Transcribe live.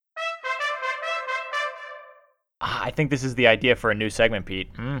I think this is the idea for a new segment, Pete.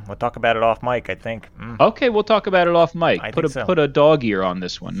 We'll talk about it off mic, I think. Okay, we'll talk about it off mic. I think so. Put a dog ear on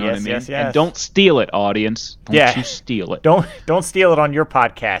this one. Know what I Yes, mean? yes, yes. And don't steal it, audience. Don't you steal it. Don't steal it on your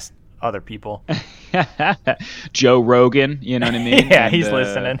podcast, other people. Joe Rogan, you know what I mean? Yeah, he's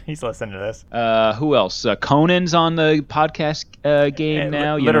listening. He's listening to this. Who else? Conan's on the podcast game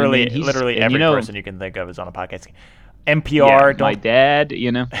now. You Literally, know what I mean? literally every person you can think of is on a podcast. NPR. Yeah, my dad,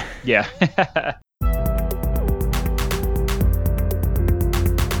 you know? Yeah.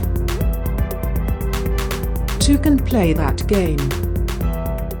 Two can play that game.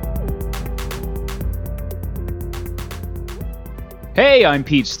 Hey, I'm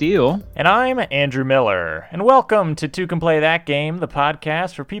Pete Steele. And I'm Andrew Miller. And welcome to Two Can Play That Game, the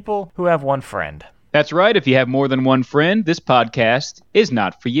podcast for people who have one friend. That's right. If you have more than one friend, this podcast is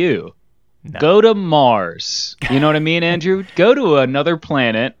not for you. No. Go to Mars. You know what I mean, Andrew? Go to another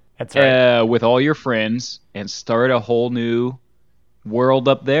planet. That's right. With all your friends and start a whole new world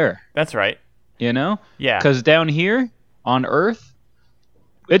up there. That's right. You know? Yeah. Because down here on Earth,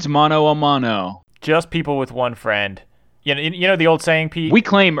 it's mano a mano. Just people with one friend. You know the old saying, Pete? We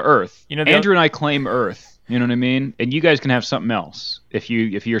claim Earth. You know, Andrew and I claim Earth. You know what I mean? And you guys can have something else if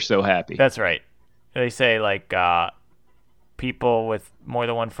you're so happy. That's right. They say like people with more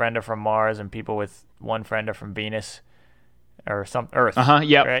than one friend are from Mars, and people with one friend are from Venus, or some Earth.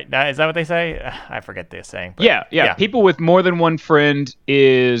 Yep. Right? Is that what they say? I forget the saying. But yeah. People with more than one friend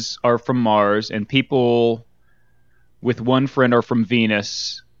are from Mars, and people with one friend are from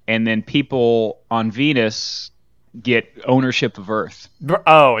Venus, and then people on Venus get ownership of Earth.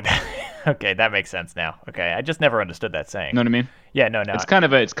 Oh, okay, that makes sense now. Okay, I just never understood that saying. Know what I mean? Yeah, no. It's kind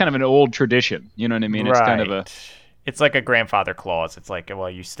of an old tradition. You know what I mean? Right. It's kind of It's like a grandfather clause. It's like, well,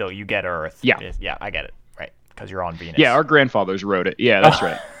 you get Earth. Yeah. Yeah, I get it. Right, because you're on Venus. Yeah, our grandfathers wrote it. Yeah, that's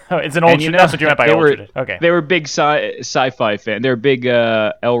right. Oh, it's an old. That's what you meant by old tradition. Okay. They were big sci-fi fan. They're big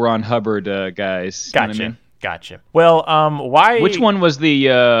L. Ron Hubbard guys. Gotcha. You know what I mean? Gotcha. Well, why? Which one was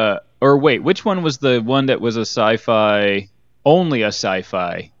the? Which one was the one that was only a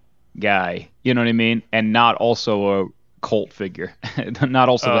sci-fi guy? You know what I mean? And not also a cult figure, not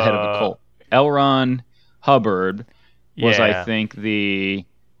also the head of a cult. L. Ron Hubbard was, I think,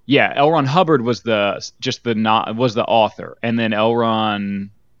 L. Ron Hubbard was the author, and then L. Ron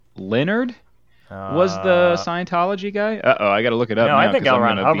Leonard was the Scientology guy. I got to look it up. No, now, I think L.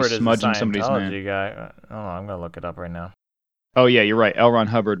 Ron Hubbard is the somebody's Scientology name. guy. I'm gonna look it up right now. Oh yeah, you're right. L. Ron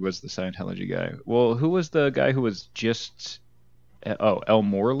Hubbard was the Scientology guy. Well, who was the guy who was just? L.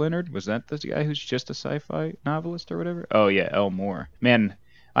 Moore Leonard, was that the guy who's just a sci-fi novelist or whatever? Oh yeah, L. Moore. Man,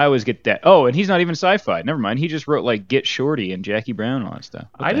 I always get that. Oh, and he's not even sci-fi. Never mind. He just wrote like Get Shorty and Jackie Brown and all that stuff.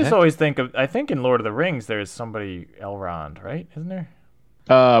 I just always think in Lord of the Rings there's somebody Elrond, right? Isn't there?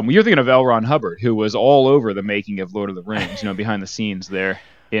 You're thinking of L. Ron Hubbard, who was all over the making of Lord of the Rings, behind the scenes there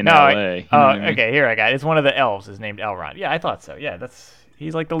in L.A. Okay, here I got it. It's one of the elves is named Elrond. Yeah, I thought so. Yeah,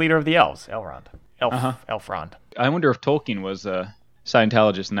 he's like the leader of the elves, Elrond. Elfrond. I wonder if Tolkien was a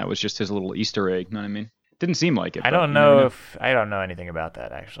Scientologist and that was just his little Easter egg. You know what I mean? Didn't seem like it. I don't know I don't know anything about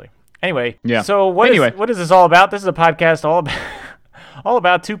that actually. Anyway, yeah. So what is this all about? This is a podcast all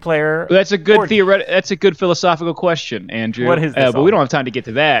about two-player. That's a good That's a good philosophical question, Andrew. What is this? But we don't have time to get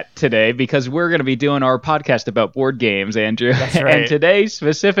to that today because we're going to be doing our podcast about board games, Andrew. That's right. And today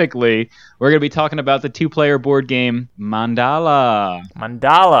specifically, we're going to be talking about the two-player board game Mandala.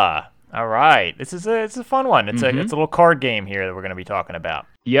 All right. It's a fun one. It's a little card game here that we're going to be talking about.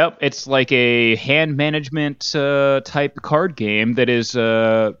 Yep, it's like a hand management type card game that is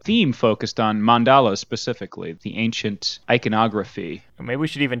theme focused on mandalas specifically, the ancient iconography. Maybe we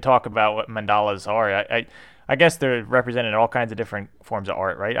should even talk about what mandalas are. I guess they're represented in all kinds of different forms of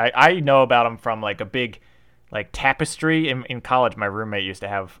art, right? I know about them from like a big like tapestry. In college, my roommate used to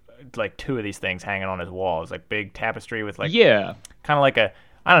have like two of these things hanging on his walls, like big tapestry with like kind of like a,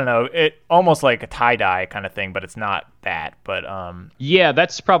 I don't know, it almost like a tie-dye kind of thing, but it's not that. But yeah,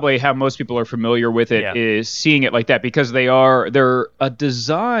 that's probably how most people are familiar with it, is seeing it like that, because they're a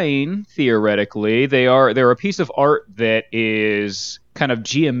design theoretically. They're a piece of art that is kind of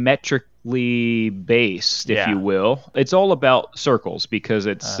geometrically based, if you will. It's all about circles because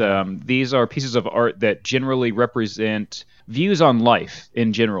it's these are pieces of art that generally represent views on life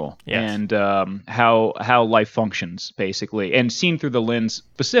in general, and how life functions, basically, and seen through the lens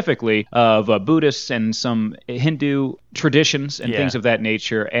specifically of Buddhists and some Hindu traditions and things of that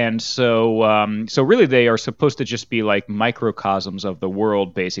nature. And so really they are supposed to just be like microcosms of the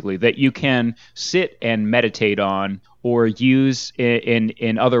world, basically, that you can sit and meditate on or use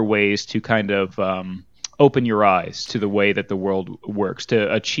in other ways to kind of open your eyes to the way that the world works,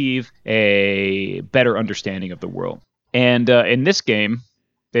 to achieve a better understanding of the world. And in this game,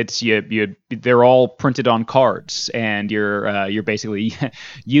 it's they're all printed on cards, and you're basically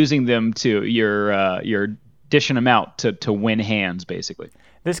using them to you're dishing them out to win hands, basically.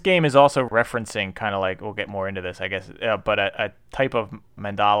 This game is also referencing kind of like, we'll get more into this, I guess, but a type of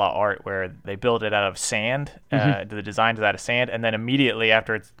mandala art where they build it out of sand. The design is out of sand, and then immediately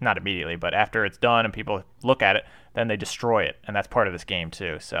after it's, not immediately, but after it's done and people look at it, then they destroy it, and that's part of this game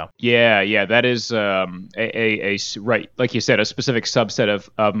too. So yeah, that is a right, like you said, a specific subset of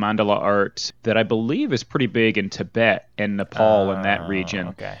mandala art that I believe is pretty big in Tibet and Nepal in that region,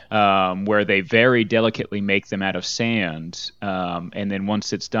 okay. Where they very delicately make them out of sand, and then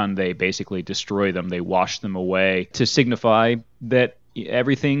once it's done, they basically destroy them. They wash them away to signify that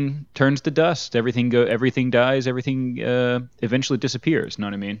everything turns to dust, everything dies, everything eventually disappears. Know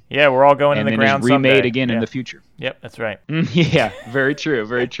what I mean? Yeah, we're all going in the ground someday. And then is remade again in the future. Yep, that's right. Yeah, very true,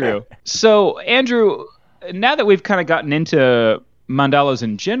 very true. So, Andrew, now that we've kind of gotten into mandalas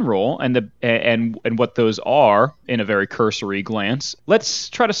in general and what those are in a very cursory glance, let's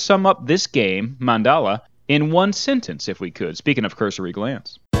try to sum up this game, Mandala, in one sentence, if we could. Speaking of cursory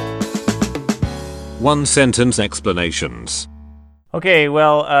glance. One sentence explanations. Okay,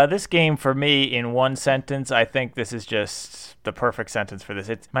 well, this game for me, in one sentence, I think this is just the perfect sentence for this.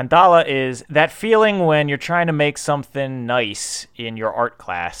 Mandala is that feeling when you're trying to make something nice in your art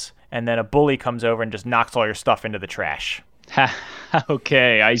class, and then a bully comes over and just knocks all your stuff into the trash.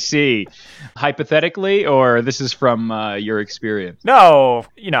 Okay, I see. Hypothetically, or this is from your experience? No,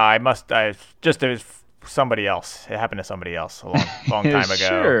 it was somebody else. It happened to somebody else a long time ago.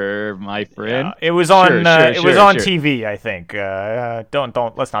 Sure, my friend. Yeah, it was on TV, I think. Let's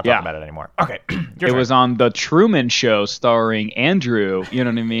not talk about it anymore. Okay. It was on The Truman Show starring Andrew. You know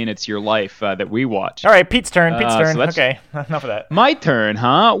what I mean? It's your life that we watch. All right, Pete's turn. Okay, enough of that. My turn,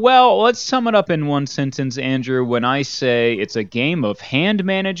 huh? Well, let's sum it up in one sentence, Andrew, when I say it's a game of hand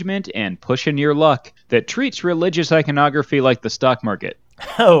management and pushing your luck that treats religious iconography like the stock market.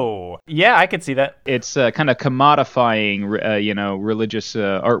 Oh, yeah, I could see that. It's kind of commodifying, religious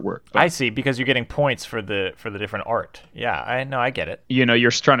artwork. But, I see, because you're getting points for the different art. Yeah, I get it. You're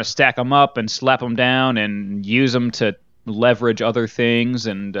trying to stack them up and slap them down and use them to leverage other things,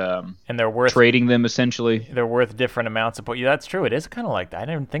 and they're worth trading them essentially. They're worth different amounts of points. Yeah, that's true. It is kind of like that. I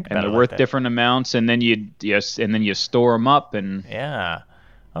didn't even think about it. And they're worth different amounts, and then you store them up, and yeah.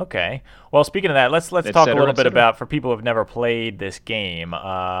 Okay. Well, speaking of that, let's talk a little bit about, for people who have never played this game.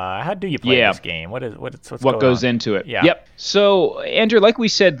 How do you play this game? What goes into it? Yeah. Yep. So, Andrew, like we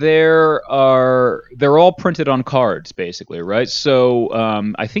said, they're all printed on cards, basically, right? So,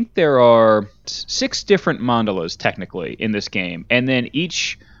 I think there are 6 different mandalas technically in this game, and then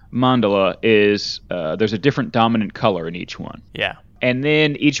each mandala is there's a different dominant color in each one. Yeah. And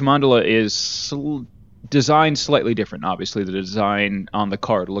then each mandala is designed slightly different. Obviously, the design on the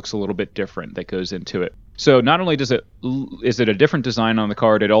card looks a little bit different that goes into it. So not only is it a different design on the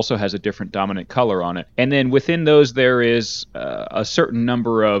card, it also has a different dominant color on it. And then within those, there is a certain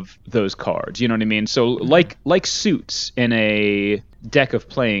number of those cards. You know what I mean? So like suits in a deck of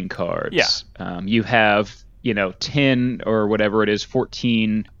playing cards, you have 10 or whatever it is,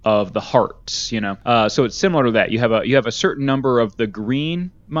 14 of the hearts, so it's similar to that. You have a certain number of the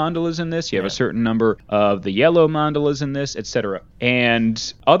green mandalas in this, you have a certain number of the yellow mandalas in this, etc.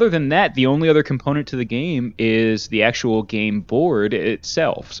 And other than that, the only other component to the game is the actual game board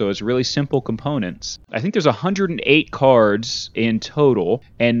itself. So it's really simple components. I think there's 108 cards in total,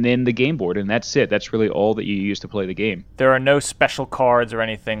 and then the game board, and that's it. That's really all that you use to play the game. There are no special cards or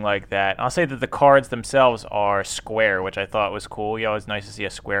anything like that. I'll say that the cards themselves are square, which I thought was cool. Yeah, it was nice to see a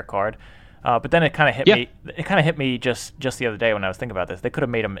square card. But then it kind of hit me. It kind of hit me just the other day when I was thinking about this. They could have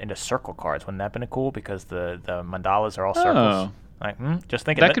made them into circle cards. Wouldn't that have been cool? Because the mandalas are all circles. Just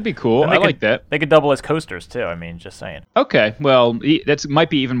thinking that could be cool. I like that. They could double as coasters too. I mean, just saying. Okay, well, that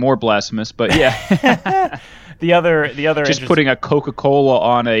might be even more blasphemous, but yeah. The other just putting a Coca-Cola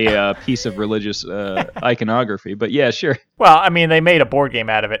on a piece of religious iconography, but yeah, sure. Well, I mean, they made a board game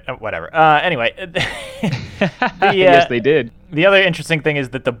out of it. Whatever. Anyway, yes, they did. The other interesting thing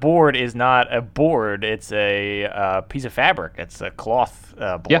is that the board is not a board; it's a piece of fabric. It's a cloth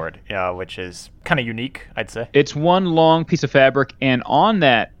board, which is kind of unique, I'd say. It's one long piece of fabric, and on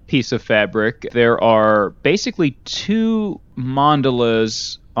that piece of fabric, there are basically 2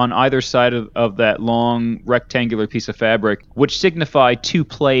 mandalas on either side of that long rectangular piece of fabric, which signify 2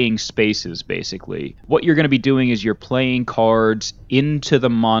 playing spaces, basically. What you're going to be doing is you're playing cards into the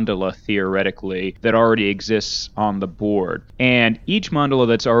mandala, theoretically, that already exists on the board. And each mandala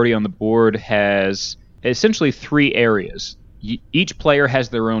that's already on the board has essentially 3 areas. Each player has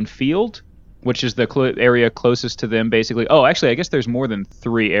their own field, which is the area closest to them, basically. Oh, actually, I guess there's more than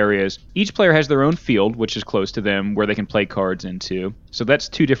 3 areas. Each player has their own field, which is close to them, where they can play cards into. So that's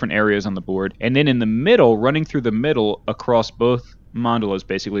 2 different areas on the board. And then in the middle, running through the middle across both mandalas,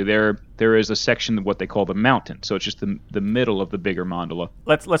 basically, there is a section of what they call the mountain. So it's just the middle of the bigger mandala.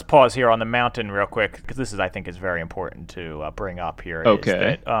 Let's pause here on the mountain real quick, because this is, I think, is very important to bring up here.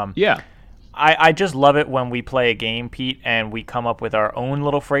 Okay. Yeah. I just love it when we play a game, Pete, and we come up with our own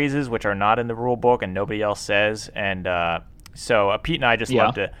little phrases which are not in the rule book and nobody else says. And so Pete and I just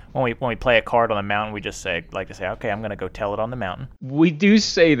love to, when we play a card on the mountain, we just like to say, okay, I'm going to go tell it on the mountain. We do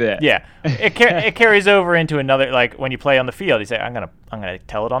say that. Yeah. It carries over into another, like when you play on the field, you say, I'm going to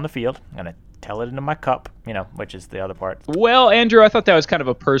tell it on the field. I'm going to tell it into my cup, which is the other part. Well, Andrew, I thought that was kind of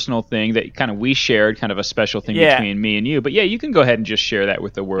a personal thing that kind of we shared, kind of a special thing between me and you. But yeah, you can go ahead and just share that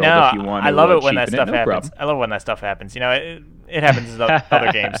with the world if you want. I love it when that stuff happens. I love when that stuff happens. It happens in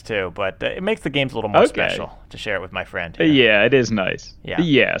other games too, but it makes the games a little more special to share it with my friend. Yeah, it is nice. Yeah.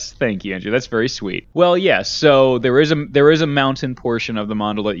 Yes, thank you, Andrew. That's very sweet. Well, yes. So there is a mountain portion of the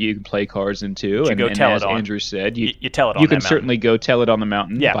mandala that you can play cards into, and as Andrew said, you tell it on. You can certainly go tell it on the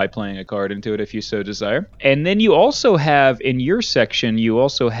mountain by playing a card into it if you so desire. And then you also have in your section,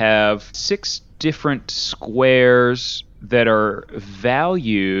 6 different squares that are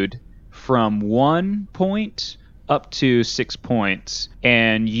valued from 1 point up to 6 points,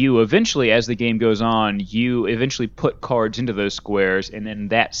 and you eventually, as the game goes on, you eventually put cards into those squares, and then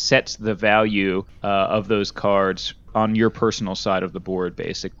that sets the value of those cards on your personal side of the board,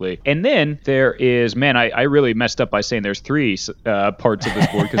 basically. And then there is, I really messed up by saying there's 3 parts of this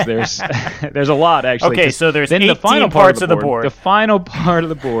board, because there's a lot, actually. Okay, so there's 18 parts of the board. The final part of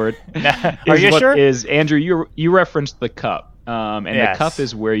the board Are you sure? is, Andrew, you referenced the cup. The cup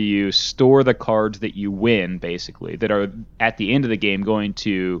is where you store the cards that you win, basically, that are at the end of the game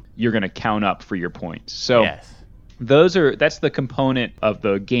you're going to count up for your points. So that's the component of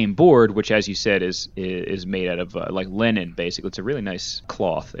the game board, which, as you said, is made out of like linen, basically. It's a really nice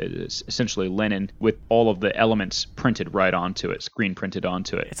cloth. It is essentially linen with all of the elements printed right onto it, screen printed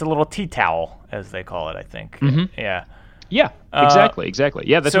onto it. It's a little tea towel, as they call it, I think. Mm-hmm. Yeah. Yeah, exactly.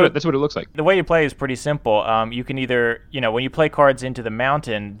 Yeah, that's what it looks like. The way you play is pretty simple. You can either, when you play cards into the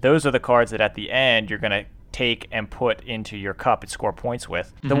mountain, those are the cards that at the end you're going to take and put into your cup and score points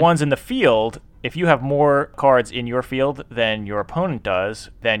with. Mm-hmm. The ones in the field, if you have more cards in your field than your opponent does,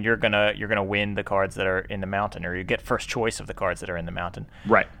 then you're gonna win the cards that are in the mountain, or you get first choice of the cards that are in the mountain.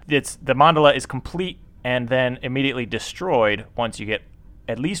 Right. The mandala is complete and then immediately destroyed once you get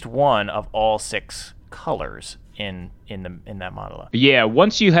at least one of all 6 colors in that mandala. Yeah,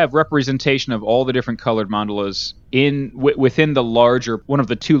 once you have representation of all the different colored mandalas within the one of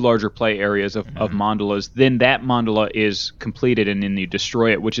the 2 larger play areas of mandalas, then that mandala is completed, and then you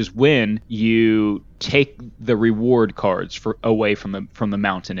destroy it, which is when you take the reward cards away from the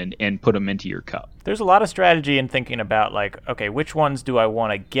mountain and put them into your cup. There's a lot of strategy in thinking about, like, okay, which ones do I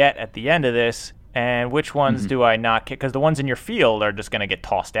want to get at the end of this, and which ones do I not get? Because the ones in your field are just going to get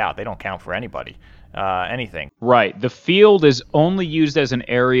tossed out. They don't count for anything. Right. The field is only used as an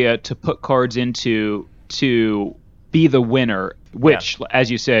area to put cards into to be the winner, which, as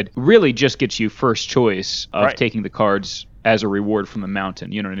you said, really just gets you first choice of taking the cards as a reward from the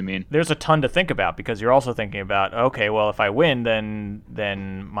mountain. You know what I mean? There's a ton to think about, because you're also thinking about, okay, well, if I win,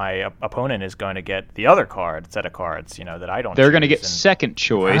 then my opponent is going to get the other set of cards, that I don't. They're going to get second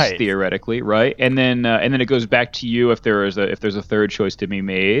choice, theoretically, right? And then it goes back to you if there's a third choice to be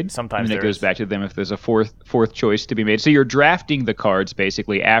made. Sometimes and it goes back to them if there's a fourth choice to be made. So you're drafting the cards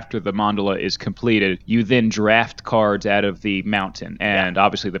basically after the mandala is completed. You then draft cards out of the mountain, and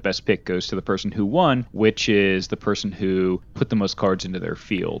obviously the best pick goes to the person who won, which is the person who put the most cards into their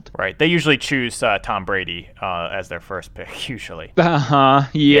field. Right. They usually choose Tom Brady as their first pick, usually. Yeah.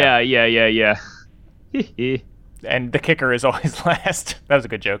 And the kicker is always last. That was a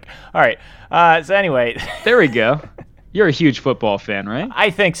good joke. All right. So anyway. There we go. You're a huge football fan, right? I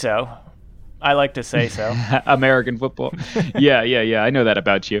think so. I like to say so. American football. Yeah. I know that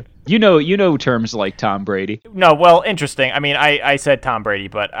about you. You know terms like Tom Brady. No, well, interesting. I mean, I said Tom Brady,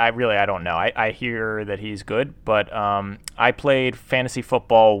 but I don't know. I hear that he's good, but I played fantasy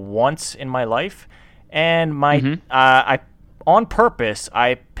football once in my life, and on purpose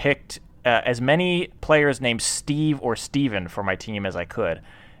I picked as many players named Steve or Steven for my team as I could,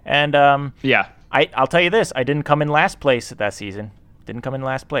 and I'll tell you this: I didn't come in last place that season. Didn't come in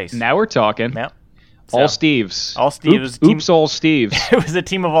last place. Now we're talking. Yeah. So, all Steves. All Steves. Oops, all Steves. It was a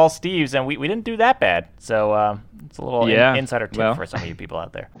team of all Steves, and we didn't do that bad. So it's a little insider tip for some of you people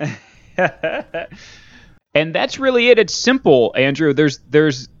out there. And that's really it. It's simple, Andrew.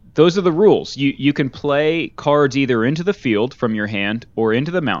 Those are the rules. You can play cards either into the field from your hand or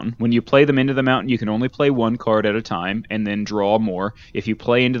into the mountain. When you play them into the mountain, you can only play one card at a time and then draw more. If you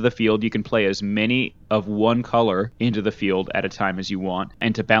play into the field, you can play as many of one color into the field at a time as you want.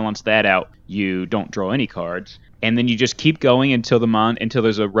 And to balance that out, you don't draw any cards. And then you just keep going until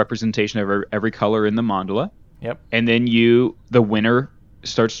there's a representation of every color in the mandala. Yep. And then the winner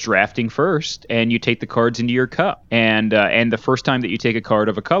starts drafting first, and you take the cards into your cup. And the first time that you take a card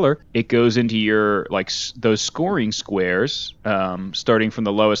of a color, it goes into your those scoring squares, starting from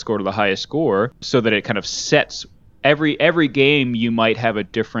the lowest score to the highest score, so that it kind of sets every game. You might have a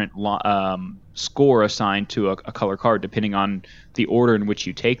different score assigned to a color card depending on the order in which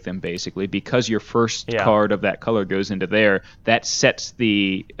you take them, basically, because your first card of that color goes into there. That sets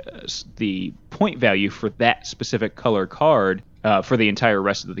the point value for that specific color card for the entire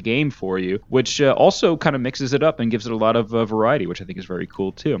rest of the game for you, which also kind of mixes it up and gives it a lot of variety, which I think is very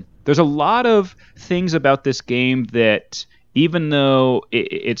cool too. There's a lot of things about this game that, even though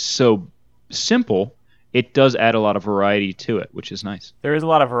it's so simple, it does add a lot of variety to it, which is nice. There is a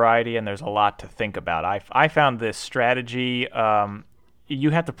lot of variety, and there's a lot to think about. I found this strategy, you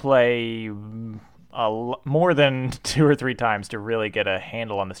have to play more than 2 or 3 times to really get a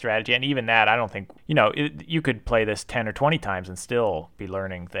handle on the strategy. And even that, I don't think, you could play this 10 or 20 times and still be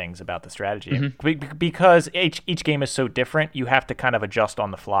learning things about the strategy. Mm-hmm. Because each game is so different, you have to kind of adjust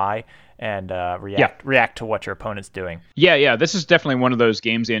on the fly and react to what your opponent's doing. Yeah. This is definitely one of those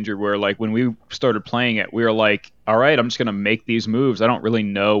games, Andrew, where when we started playing it, we were like, all right, I'm just going to make these moves. I don't really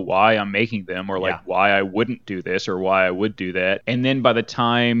know why I'm making them, or why I wouldn't do this or why I would do that. And then by the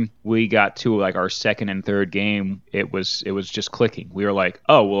time we got to our second and third game, it was just clicking. We were like,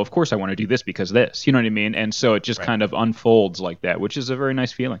 oh, well, of course I want to do this because this, you know what I mean? And so it just kind of unfolds like that, which is a very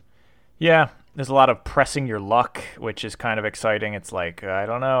nice feeling. Yeah. There's a lot of pressing your luck, which is kind of exciting. It's like, I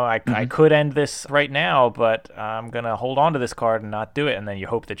don't know, I could end this right now, but I'm going to hold on to this card and not do it. And then you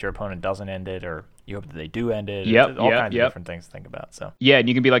hope that your opponent doesn't end it, or you hope that they do end it. All kinds of different things to think about. So yeah, and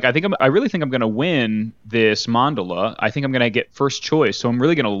you can be like, I really think I'm going to win this mandala. I think I'm going to get first choice. So I'm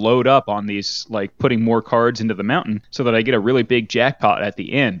really going to load up on these, putting more cards into the mountain so that I get a really big jackpot at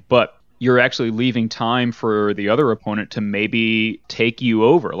the end. But you're actually leaving time for the other opponent to maybe take you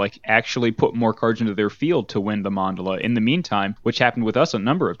over, actually put more cards into their field to win the mandala in the meantime, which happened with us a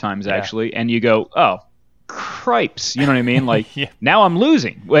number of times, actually. And you go, oh, cripes, you know what I mean? Now I'm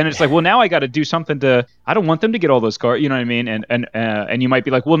losing. And it's well, now I got to do something I don't want them to get all those cards, you know what I mean? And you might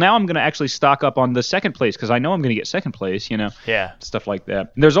be like, well, now I'm going to actually stock up on the second place because I know I'm going to get second place, stuff like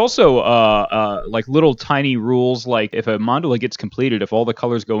that. And there's also little tiny rules, if a mandala gets completed, if all the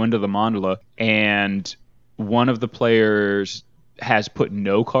colors go into the mandala and one of the players has put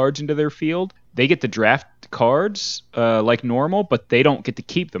no cards into their field, they get to draft cards like normal, but they don't get to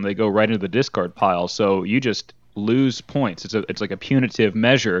keep them. They go right into the discard pile. So you just lose points. It's like a punitive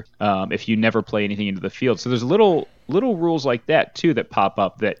measure if you never play anything into the field. So there's little rules like that too that pop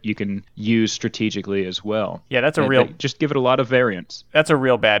up that you can use strategically as well. Yeah, that's just give it a lot of variance. That's a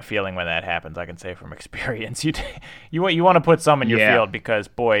real bad feeling when that happens. I can say from experience. You want to put some in your field because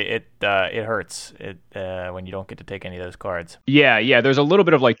boy, it hurts when you don't get to take any of those cards. Yeah. There's a little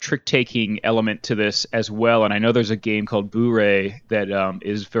bit of trick taking element to this as well, and I know there's a game called Boo-Ray that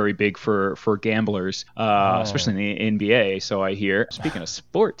is very big for gamblers, especially in the NBA. So I hear. Speaking of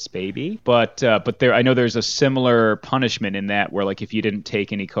sports, baby, but there I know there's a similar punishment in that where if you didn't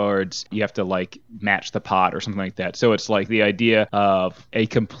take any cards, you have to match the pot or something like that. So it's the idea of a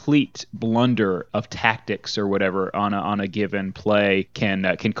complete blunder of tactics or whatever on a given play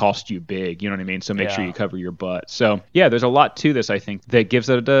can cost you big. You know what I mean? So make sure you cover your butt. So yeah, there's a lot to this, I think, that gives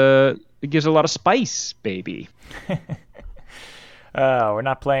it a lot of spice, baby. We're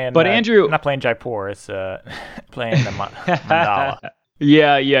not playing. But Andrew, we're not playing Jaipur. It's playing the mandala.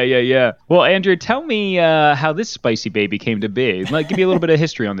 Yeah. Well, Andrew, tell me how this spicy baby came to be. Give me a little bit of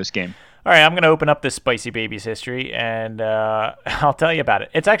history on this game. All right, I'm going to open up this Spicy Baby's history, and I'll tell you about it.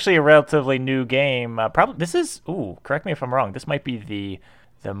 It's actually a relatively new game. Correct me if I'm wrong. This might be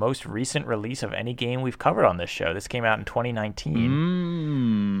the most recent release of any game we've covered on this show. This came out in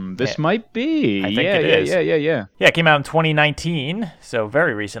 2019. This might be. I think it is. Yeah. Yeah, it came out in 2019, so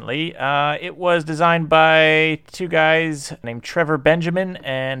very recently. It was designed by 2 guys named Trevor Benjamin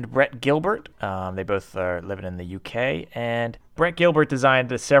and Brett Gilbert. They both are living in the UK, and Brett Gilbert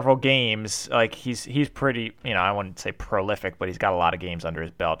designed several games. Like he's pretty, I wouldn't say prolific, but he's got a lot of games under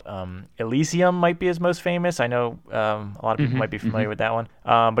his belt. Elysium might be his most famous. I know a lot of people might be familiar with that one.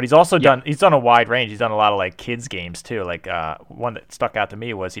 But he's also done a wide range. He's done a lot of like kids games too. Like one that stuck out to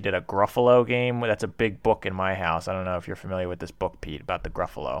me was he did a Gruffalo game. That's a big book in my house. I don't know if you're familiar with this book, Pete, about the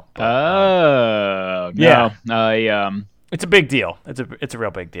Gruffalo. But, no. It's a big deal. It's a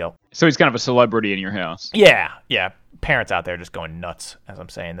real big deal. So he's kind of a celebrity in your house. Yeah. Parents out there just going nuts as I'm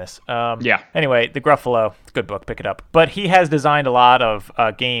saying this. Anyway, the Gruffalo, good book, pick it up. But he has designed a lot of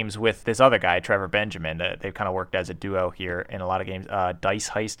games with this other guy, Trevor Benjamin. They've kind of worked as a duo here in a lot of games. Dice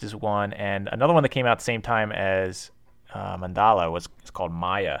Heist is one, and another one that came out at the same time as Mandala it's called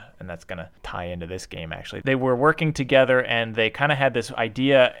Maya, and that's going to tie into this game actually. They were working together, and they kind of had this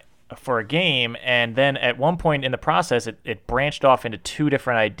idea for a game, and then at one point in the process it branched off into two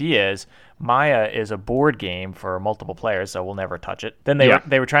different ideas. Maya is a board game for multiple players, so we'll never touch it. Then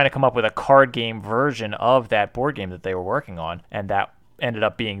they were trying to come up with a card game version of that board game that they were working on, and that ended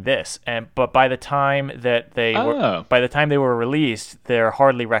up being this. But by the time that they were released, they're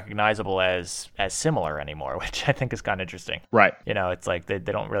hardly recognizable as similar anymore, which I think is kind of interesting. Right. It's like they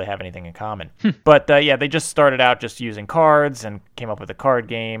don't really have anything in common. But they just started out just using cards and came up with a card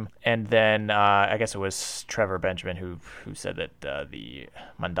game. And then I guess it was Trevor Benjamin who said that the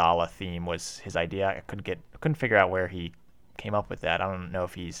mandala theme was his idea. I couldn't figure out where he came up with that. I don't know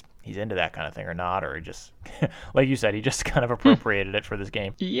if he's into that kind of thing or not, or he just, like you said, he just kind of appropriated it for this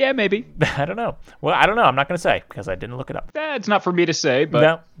game. Yeah, maybe. I don't know. Well, I don't know. I'm not going to say because I didn't look it up. It's not for me to say,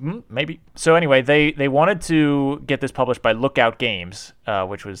 but no, maybe. So anyway, they wanted to get this published by Lookout Games,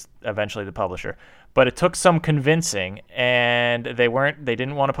 which was eventually the publisher. But it took some convincing, and they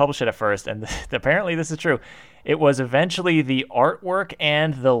didn't want to publish it at first, and apparently this is true. It was eventually the artwork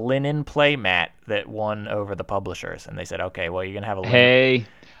and the linen playmat that won over the publishers, and they said, "Okay, well, you're gonna have a linen,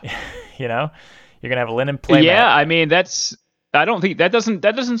 you're gonna have a linen playmat." Yeah, I mean I don't think that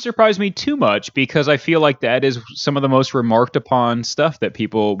doesn't surprise me too much, because I feel like that is some of the most remarked upon stuff that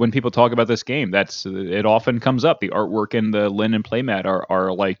when people talk about this game, it often comes up. The artwork and the linen playmat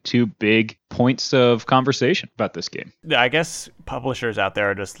are like two big points of conversation about this game. I guess publishers out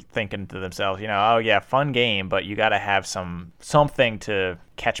there are just thinking to themselves, oh yeah, fun game, but you got to have something to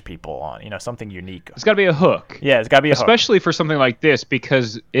catch people on, something unique. It's got to be a hook. Yeah, it's got to be a hook. Especially for something like this,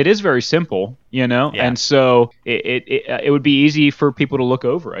 because it is very simple, and so it would be easy for people to look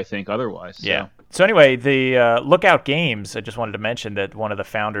over, I think, otherwise. Yeah. So anyway, the Lookout Games, I just wanted to mention that one of the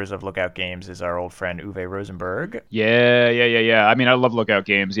founders of Lookout Games is our old friend Uwe Rosenberg. Yeah. I mean, I love Lookout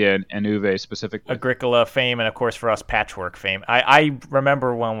Games, and Uwe specifically. Agricola fame, and of course for us, Patchwork fame. I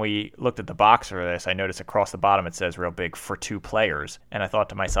remember when we looked at the box for this, I noticed across the bottom it says real big, for 2 players. And I thought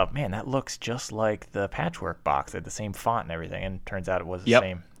to myself, man, that looks just like the Patchwork box. They had the same font and everything, and turns out it was the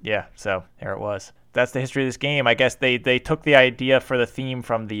same. Yeah, so there it was. That's the history of this game. I guess they took the idea for the theme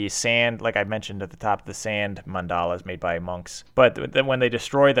from the sand, like I mentioned at the top, the sand mandalas made by monks. But then when they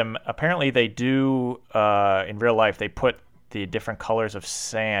destroy them, apparently they do, in real life, they put the different colors of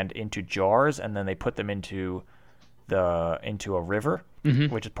sand into jars, and then they put them into a river,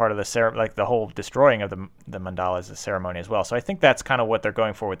 which is part of the like the whole destroying of the mandala is a ceremony as well. So I think that's kind of what they're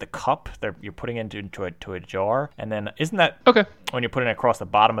going for with the cup. You're putting it into a jar, and then isn't that okay? When you're putting it across the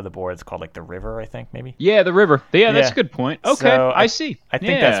bottom of the board, it's called like the river, I think, maybe. Yeah, the river. Yeah, that's a good point. Okay, so I see. I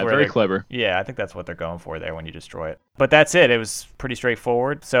think that's where very clever. Yeah, I think that's what they're going for there when you destroy it. But that's it. It was pretty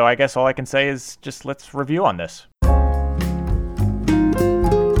straightforward. So I guess all I can say is just let's review on this.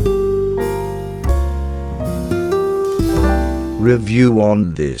 Review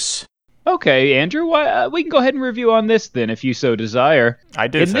on this. Okay, Andrew, we can go ahead and review on this then, if you so desire. I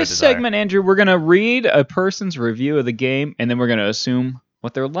do. In this segment, Andrew, we're going to read a person's review of the game, and then we're going to assume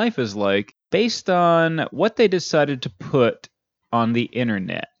what their life is like based on what they decided to put on the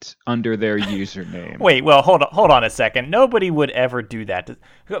internet under their username. Wait, well, hold on a second. Nobody would ever do that.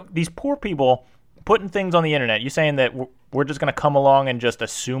 These poor people putting things on the internet. You saying that we're just going to come along and just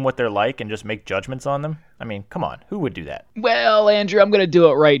assume what they're like and just make judgments on them? I mean, come on. Who would do that? Well, Andrew, I'm going to do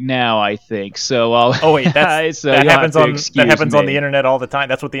it right now, I think. So I'll... Oh, wait, that happens on the internet all the time?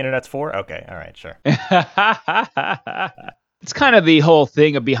 That's what the internet's for? Okay, all right, sure. It's kind of the whole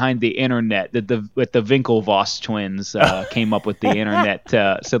thing of behind the internet that the Winklevoss twins came up with the internet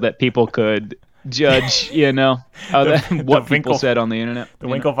so that people could judge, what people said on the internet. The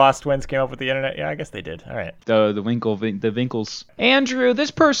Winklevoss twins came up with the internet. Yeah, I guess they did. All right. The Winkles. Andrew,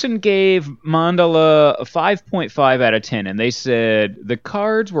 this person gave Mandala a 5.5 out of 10, and they said the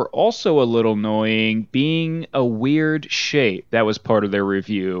cards were also a little annoying, being a weird shape. That was part of their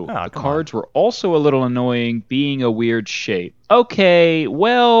review. Oh, the cards were also a little annoying, being a weird shape. Okay,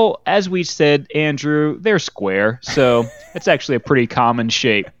 well, as we said, Andrew, they're square, so it's actually a pretty common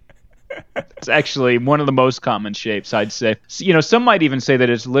shape. It's actually one of the most common shapes, I'd say. Some might even say that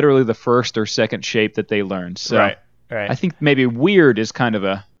it's literally the first or second shape that they learned. So right. I think maybe weird is kind of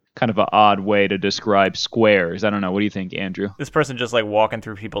a odd way to describe squares. I don't know. What do you think, Andrew? This person just like walking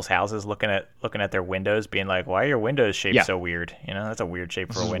through people's houses, looking at their windows, being like, "Why are your windows shaped so weird?" That's a weird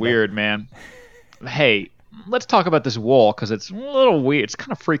shape for a window. This is weird, man. Hey, let's talk about this wall because it's a little weird. It's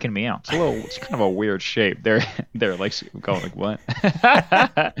kind of freaking me out. It's kind of a weird shape. They're like going like what?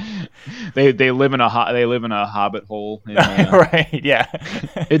 they live in a hobbit hole. Right? Yeah.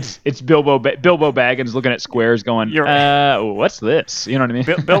 It's Bilbo Baggins looking at squares, going, what's this? You know what I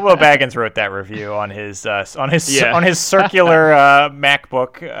mean? Bilbo Baggins wrote that review on his circular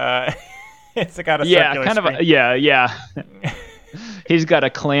MacBook. It's got a circular screen. Yeah. He's got a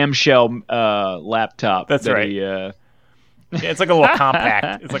clamshell laptop. That's right. It's like a little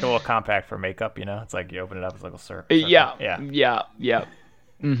compact. It's like a little compact for makeup. It's like you open it up, it's like a circle. Yeah.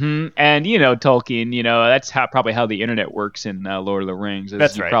 Mm-hmm. And Tolkien. That's probably how the internet works in Lord of the Rings.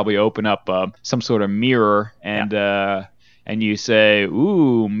 That's right. You probably open up some sort of mirror and you say,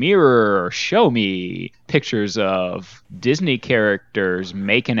 "Ooh, mirror, show me pictures of Disney characters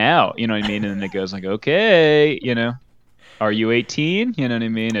making out." You know what I mean? And then it goes like, "Okay, Are you 18? You know what I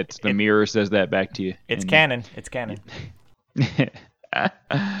mean? The mirror says that back to you. It's canon. It's canon.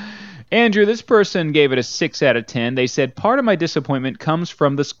 Andrew, this person gave it a 6 out of 10. They said, part of my disappointment comes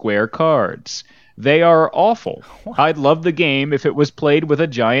from the square cards. They are awful. I'd love the game if it was played with a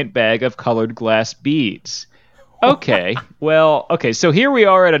giant bag of colored glass beads. Okay, so here we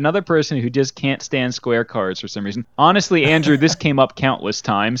are at another person who just can't stand square cards for some reason. Honestly, Andrew, this came up countless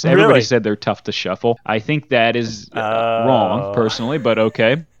times. Everybody said they're tough to shuffle. I think that is wrong, personally, but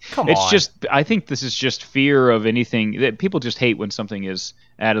okay. Come on. I think this is just fear of anything. That people just hate when something is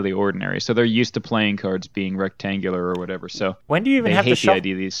out of the ordinary. So they're used to playing cards being rectangular or whatever. So when do you even have to shuffle? They hate the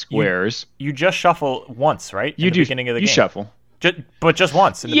idea of these squares. You just shuffle once, right? In the beginning of the game. You shuffle. But just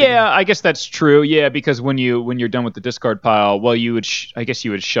once. I guess that's true. Yeah, because when you're done with the discard pile, well, you would I guess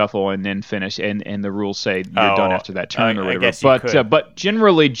you would shuffle and then finish, and the rules say you're done after that turn or whatever. But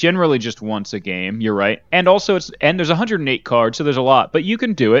generally just once a game. You're right. And also there's 108 cards, so there's a lot, but you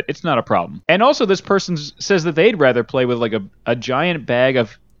can do it. It's not a problem. And also this person says that they'd rather play with like a giant bag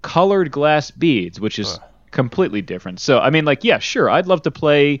of colored glass beads, which is completely different. So, I mean, sure, I'd love to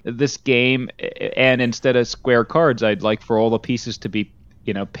play this game, and instead of square cards, I'd like for all the pieces to be,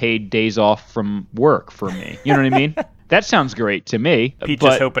 paid days off from work for me. You know what I mean? That sounds great to me. Pete's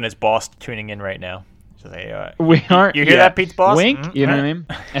just hoping his boss tuning in right now. So we aren't. You hear that, Pete's boss? Wink. Mm-hmm. You know what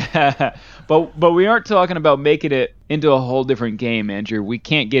I mean? But we aren't talking about making it into a whole different game, Andrew. We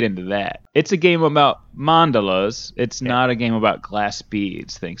can't get into that. It's a game about mandalas. It's not a game about glass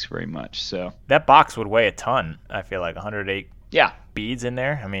beads. Thanks very much. So that box would weigh a ton. I feel like 108 beads in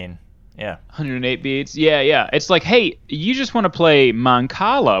there. I mean, yeah. 108 beads. Yeah. It's like, hey, you just want to play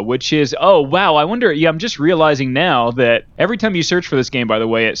Mancala, which is, oh, wow, I wonder, I'm just realizing now that every time you search for this game, by the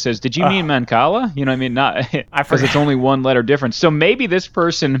way, it says, did you mean Mancala? You know what I mean? Not because it's only one letter difference. So maybe this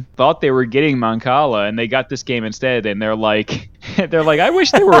person thought they were getting Mancala and they got this game instead, and they're like, I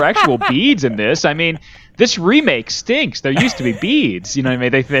wish there were actual beads in this. I mean, this remake stinks. There used to be beads. You know what I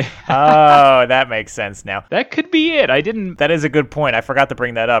mean? They think. Oh, that makes sense now. That could be it. That is a good point. I forgot to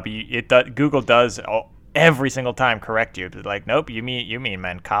bring that up. Google does every single time correct you. It's like, nope, you mean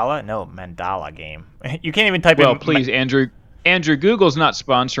Mancala? No, Mandala game. You can't even type in. Well, please, Andrew, Google's not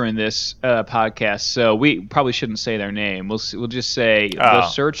sponsoring this podcast, so we probably shouldn't say their name. We'll just say the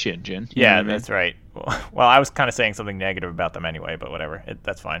search engine. Yeah, that's right. Well, I was kind of saying something negative about them anyway, but whatever.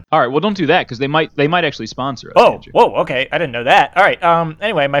 That's fine. All right, well, don't do that because they might actually sponsor us. Oh, Andrew. Whoa, okay. I didn't know that. All right.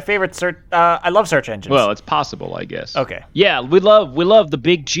 Anyway, my favorite search. I love search engines. Well, it's possible, I guess. Okay. Yeah, we love the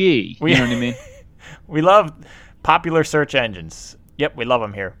big G. You know what I mean? We love popular search engines. Yep, we love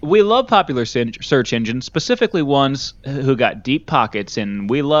them here. We love popular search engines, specifically ones who got deep pockets, and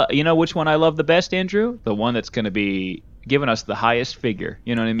we love. You know which one I love the best, Andrew? The one that's going to be giving us the highest figure.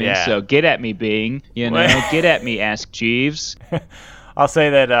 You know what I mean? Yeah. So get at me, Bing. Get at me, Ask Jeeves. I'll say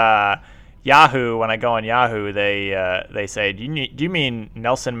that Yahoo. When I go on Yahoo, they say, do you mean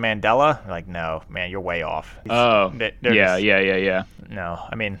Nelson Mandela? I'm like, no, man, you're way off. Yeah. No,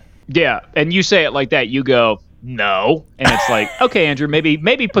 I mean. Yeah, and you say it like that, you go, no, and it's like, okay, Andrew,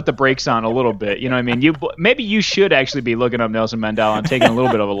 maybe put the brakes on a little bit. You know what I mean? Maybe you should actually be looking up Nelson Mandela and taking a little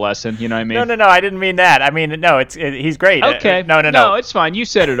bit of a lesson. You know what I mean? No, I didn't mean that. I mean, no, he's great. Okay. No, it's fine. You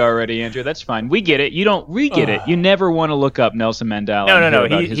said it already, Andrew. That's fine. We get it. You don't re-get it. You never want to look up Nelson Mandela. No.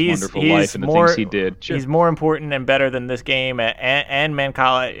 About his wonderful life and the things he did. Sure. He's more important and better than this game and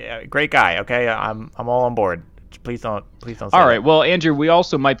Mancala. Great guy. Okay, I'm all on board. Please don't say All right. that. Well, Andrew, we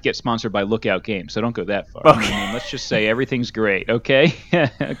also might get sponsored by Lookout Games, so don't go that far. Okay. I mean, let's just say everything's great, okay?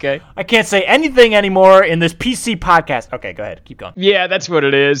 Okay. I can't say anything anymore in this PC podcast. Okay, go ahead. Keep going. Yeah, that's what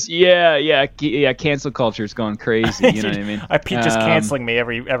it is. Yeah. Cancel culture is going crazy. You know what I mean? Pete just canceling me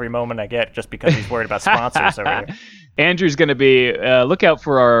every moment I get just because he's worried about sponsors over here. Andrew's going to be look out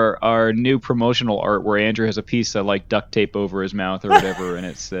for our new promotional art where Andrew has a piece of like duct tape over his mouth or whatever, and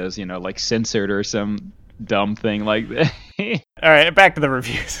it says like censored or some dumb thing like that. All right, back to the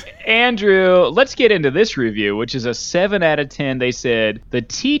reviews. Andrew, let's get into this review, which is a 7 out of 10. They said, the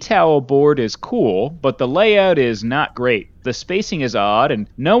tea towel board is cool, but the layout is not great. The spacing is odd, and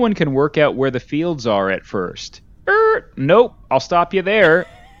no one can work out where the fields are at first. Nope, I'll stop you there.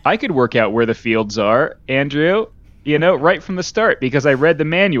 I could work out where the fields are, Andrew. Right from the start, because I read the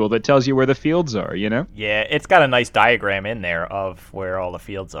manual that tells you where the fields are, Yeah, it's got a nice diagram in there of where all the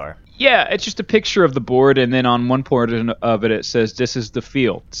fields are. Yeah, it's just a picture of the board, and then on one portion of it, it says, this is the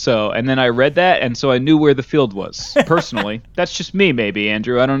field. And then I read that, and so I knew where the field was, personally. That's just me, maybe,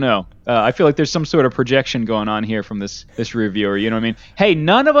 Andrew. I don't know. I feel like there's some sort of projection going on here from this reviewer, you know what I mean? Hey,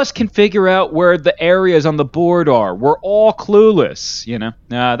 none of us can figure out where the areas on the board are. We're all clueless,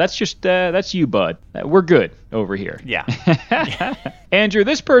 that's you, bud. We're good over here. Yeah. Andrew,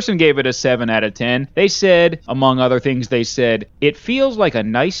 this person gave it a 7 out of 10. They said, among other things, it feels like a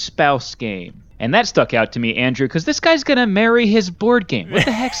nice spouse game. And that stuck out to me, Andrew, because this guy's going to marry his board game. What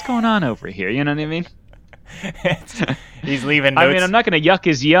the heck's going on over here? You know what I mean? He's leaving notes. I mean, I'm not going to yuck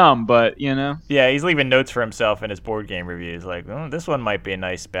his yum, but, Yeah, he's leaving notes for himself in his board game reviews. Like, this one might be a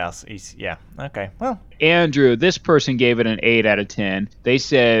nice spouse. Yeah, okay, well. Andrew, this person gave it an 8 out of 10. They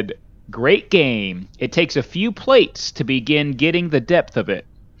said, great game. It takes a few plates to begin getting the depth of it.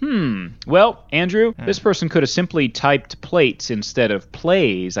 Well, Andrew, this person could have simply typed plates instead of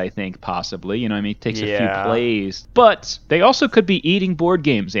plays, I think, possibly. You know what I mean? It takes a few plays. But they also could be eating board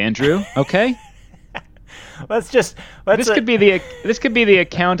games, Andrew, okay? This could be the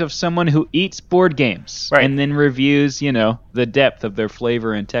account of someone who eats board games and then reviews, the depth of their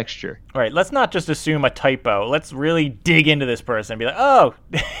flavor and texture. Right. Let's not just assume a typo. Let's really dig into this person and be like, oh,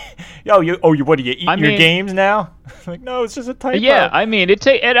 what do you eat your games now? Like, no, it's just a typo. Yeah, I mean, it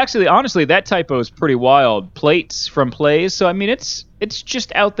actually, honestly, that typo is pretty wild. Plates from plays. So I mean, it's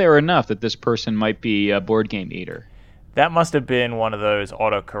just out there enough that this person might be a board game eater. That must have been one of those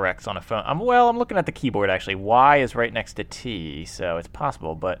autocorrects on a phone. I'm looking at the keyboard, actually. Y is right next to T, so it's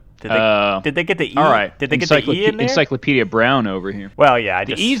possible. But did they get the E? All right. Did they get the E in there? Encyclopedia Brown over here. Well, yeah.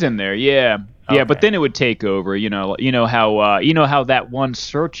 The E's in there, yeah. Okay. Yeah, but then it would take over. You know how that one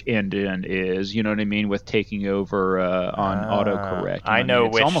search engine is. You know what I mean, with taking over on autocorrect. I know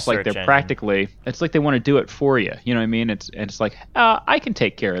it's which almost like they're engine. practically. It's like they want to do it for you. You know what I mean? It's like I can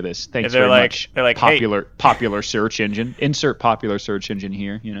take care of this. Thanks very much. They're like popular search engine. Insert popular search engine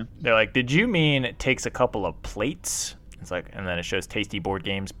here. They're like, did you mean it takes a couple of plates? It's like, and then it shows Tasty Board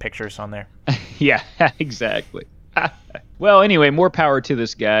Games pictures on there. Yeah, exactly. Well, anyway, more power to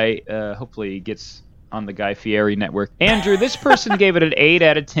this guy. Hopefully he gets on the Guy Fieri network. Andrew, this person gave it an 8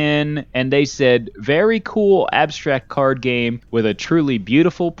 out of 10, and they said, very cool abstract card game with a truly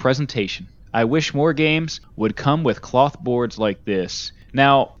beautiful presentation. I wish more games would come with cloth boards like this.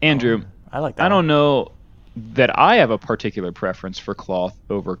 Now, Andrew, I like that. I don't know that I have a particular preference for cloth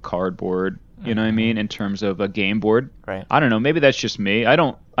over cardboard. You know what I mean? In terms of a game board. Right. I don't know. Maybe that's just me. I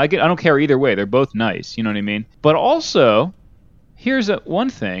don't care either way. They're both nice. You know what I mean? But also, here's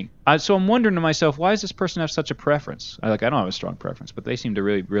one thing. So I'm wondering to myself, why does this person have such a preference? I don't have a strong preference, but they seem to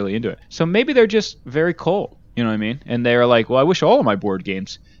really, really into it. So maybe they're just very cold. You know what I mean? And they're like, well, I wish all of my board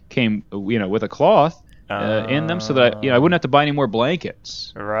games came, with a cloth in them, so that I wouldn't have to buy any more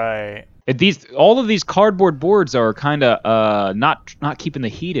blankets. Right. All of these cardboard boards are kind of not keeping the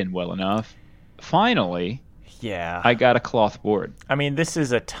heat in well enough. Finally, yeah, I got a cloth board. I mean, this would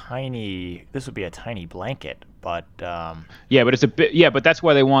be a tiny blanket, but yeah, but it's a bit. Yeah, but that's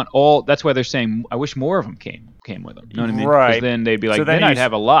why that's why they're saying I wish more of them came with them. You know what I mean? Right. 'Cause then they'd be like, So then I'd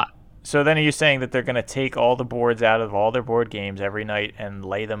have a lot. So then are you saying that they're going to take all the boards out of all their board games every night and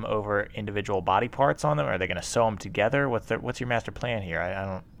lay them over individual body parts on them? Or are they going to sew them together? What's your master plan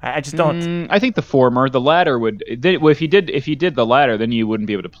here? I just don't. I think the former. The latter would. If you did the latter, then you wouldn't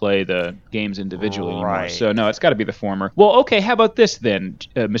be able to play the games individually anymore. So no, it's got to be the former. Well, okay. How about this then,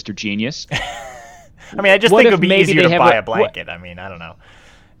 Mr. Genius? I mean, I just think it would be easier to buy a blanket. I mean, I don't know.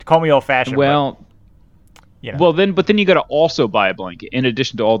 Call me old-fashioned. Well. But, you know. Well, then you got to also buy a blanket in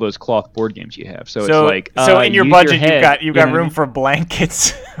addition to all those cloth board games you have. So it's like in your budget you've got room for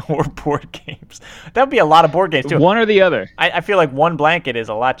blankets or board games. That would be a lot of board games too. One or the other. I feel like one blanket is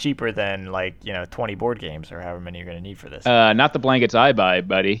a lot cheaper than 20 board games or however many you're going to need for this. Not the blankets I buy,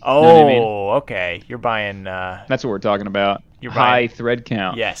 buddy. Oh, you know what I mean? Okay. You're buying. That's what we're talking about. You're high buying thread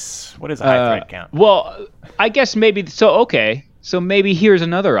count. Yes. What is a high thread count? Well, I guess maybe so. Okay. So maybe here's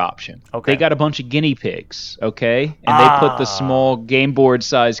another option. Okay. They got a bunch of guinea pigs, okay? And they put the small game board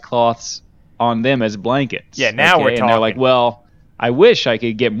size cloths on them as blankets. Yeah, now we're talking. And they're like, well, I wish I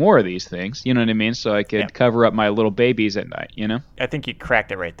could get more of these things. You know what I mean? So I could cover up my little babies at night, you know? I think you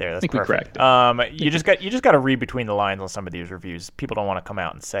cracked it right there. That's perfect. We cracked it. You just got to read between the lines on some of these reviews. People don't want to come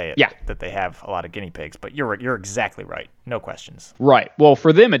out and say it. Yeah. That they have a lot of guinea pigs, but you're exactly right. No questions. Right. Well,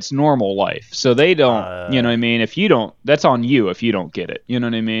 for them it's normal life. So they don't, you know what I mean? If you don't, that's on you if you don't get it. You know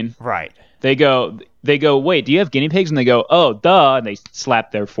what I mean? Right. They go, wait, do you have guinea pigs? And they go, oh, duh. And they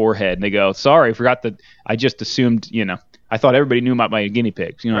slap their forehead and they go, sorry, I just assumed, I thought everybody knew about my guinea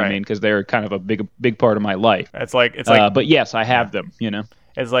pigs, you know what I mean? Because they're kind of a big part of my life. It's like, but yes, I have them,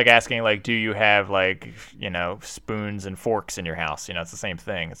 It's like asking, do you have, spoons and forks in your house? It's the same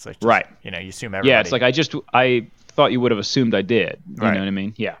thing. It's like, right. You assume everybody. Yeah, it's like I thought you would have assumed I did. You know what I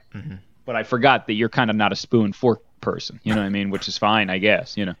mean? Yeah. Mm-hmm. But I forgot that you're kind of not a spoon fork person, you know what I mean? Which is fine, I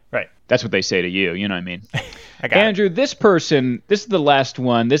guess, Right. That's what they say to you, you know what I mean? I got Andrew, this is the last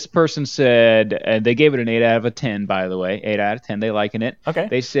one. This person said, and they gave it an 8 out of 10, by the way. 8 out of 10, they liking it. Okay.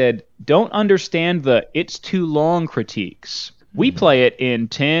 They said, don't understand the it's too long critiques. We play it in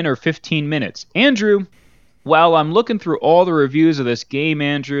 10 or 15 minutes. Andrew, while I'm looking through all the reviews of this game,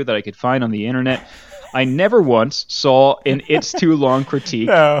 Andrew, that I could find on the internet, I never once saw an it's too long critique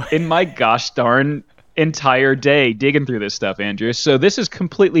in my gosh darn entire day digging through this stuff, Andrew. So this is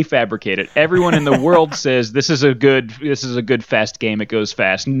completely fabricated. Everyone in the world says this is a good fast game. It goes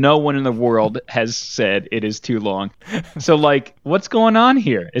fast. No one in the world has said it is too long. So what's going on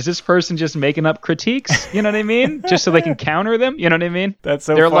here? Is this person just making up critiques? You know what I mean? Just so they can counter them? You know what I mean? That's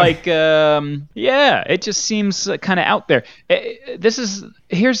so They're funny. It just seems kind of out there.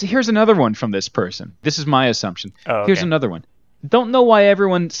 Here's another one from this person. This is my assumption. Oh, okay. Here's another one. Don't know why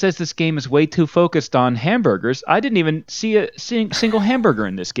everyone says this game is way too focused on hamburgers. I didn't even see a single hamburger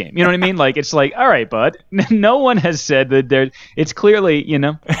in this game. You know what I mean? It's like, all right, bud. No one has said that it's clearly,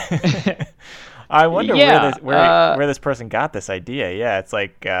 I wonder where this person got this idea. Yeah, it's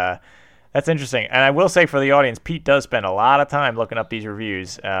like that's interesting. And I will say for the audience, Pete does spend a lot of time looking up these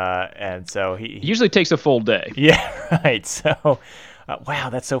reviews, and so he usually takes a full day. Yeah, right. So. Wow,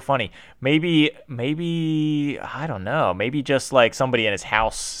 that's so funny. Maybe I don't know. Maybe just somebody in his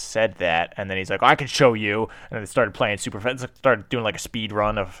house said that, and then he's like, I can show you. And then they started playing super fast. Started doing a speed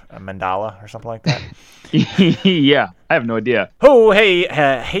run of a mandala or something like that. Yeah, I have no idea. Oh, hey,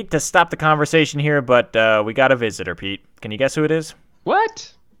 hate to stop the conversation here, but we got a visitor, Pete. Can you guess who it is?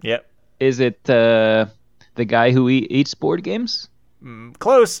 What? Yep. Is it the guy who eats board games?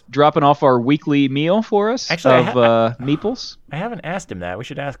 Close. Dropping off our weekly meal for us. Actually, meeples. I haven't asked him that. We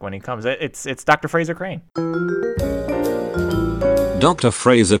should ask when he comes. It's Dr. Fraser Crane. Dr.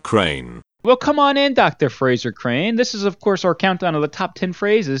 Fraser Crane. Well, come on in, Dr. Fraser Crane. This is, of course, our countdown of the top 10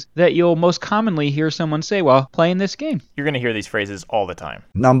 phrases that you'll most commonly hear someone say while playing this game. You're going to hear these phrases all the time.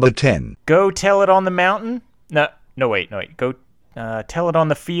 Number 10. Go tell it on the mountain. No, wait. Go tell it on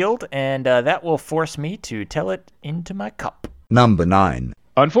the field, and that will force me to tell it into my cup. Number 9.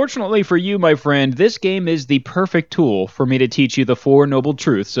 Unfortunately for you, my friend, this game is the perfect tool for me to teach you the 4 noble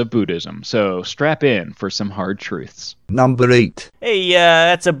truths of Buddhism. So strap in for some hard truths. Number 8. Hey,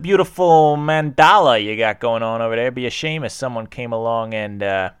 that's a beautiful mandala you got going on over there. It'd be a shame if someone came along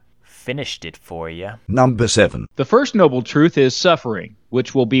and finished it for you. Number 7. The first noble truth is suffering,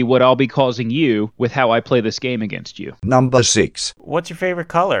 which will be what I'll be causing you with how I play this game against you. Number 6. What's your favorite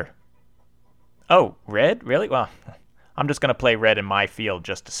color? Oh, red? Really? Well, I'm just going to play red in my field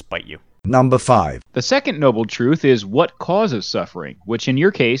just to spite you. Number 5. The second noble truth is what causes suffering, which in your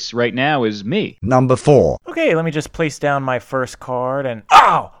case right now is me. Number 4. Okay, let me just place down my first card and...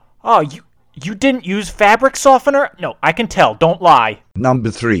 Oh, You didn't use fabric softener? No, I can tell. Don't lie. Number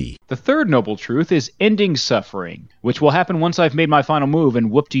 3. The third noble truth is ending suffering, which will happen once I've made my final move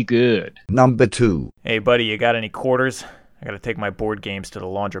and whooped you good. Number 2. Hey, buddy, you got any quarters? I gotta take my board games to the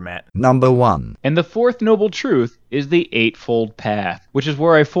laundromat. Number 1. And the fourth noble truth is the eightfold path, which is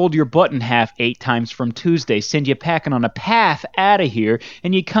where I fold your butt in half 8 times from Tuesday, send you packing on a path out of here,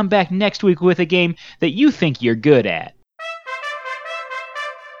 and you come back next week with a game that you think you're good at.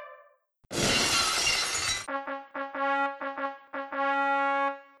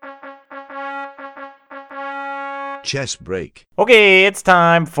 Chess break. Okay, it's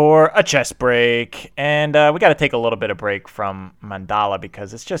time for a chess break, and we got to take a little bit of break from Mandala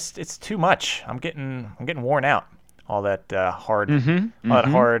because it's too much. I'm getting worn out. All that hard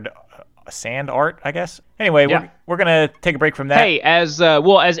sand art, I guess. Anyway, Yeah. we're gonna take a break from that. Hey, as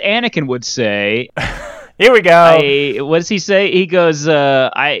Anakin would say, Here we go. what does he say? He goes,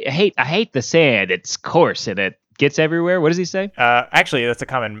 I hate the sand. It's coarse and it gets everywhere. What does he say? Actually, that's a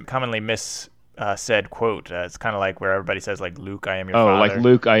commonly said quote. It's kind of like where everybody says like, "Luke, I am your father." Oh, like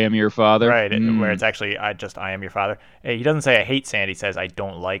Luke, I am your father. Right, where it's actually I am your father. Hey, he doesn't say I hate sand. He says I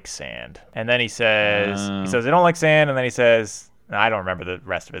don't like sand. And then he says I don't like sand. And then he says I don't remember the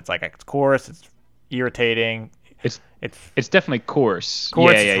rest of it. It's like it's coarse, it's irritating. It's definitely coarse.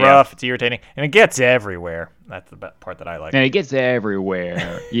 Coarse, Yeah, it's rough, it's irritating, and it gets everywhere. That's the part that I like. And it gets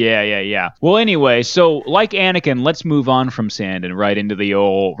everywhere. Yeah. Well, anyway, so like Anakin, let's move on from sand and right into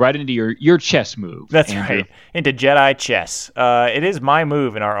your chess move. That's Andrew. right. Into Jedi chess. It is my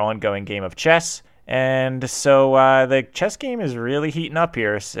move in our ongoing game of chess. And so the chess game is really heating up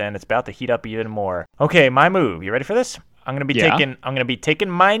here, and it's about to heat up even more. Okay, my move. You ready for this? I'm gonna be taking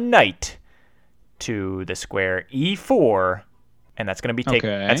my knight to the square E4, and that's gonna be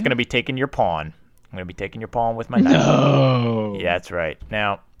taking your pawn. I'm gonna be taking your pawn with my knight. No. Yeah, that's right.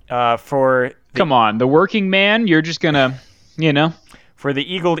 Now, Come on, the working man. You're just gonna, for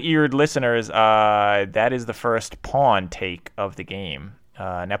the eagle-eared listeners, that is the first pawn take of the game.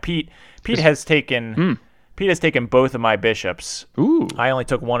 Now, Pete has taken both of my bishops. Ooh. I only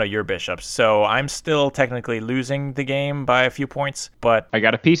took one of your bishops, so I'm still technically losing the game by a few points. But I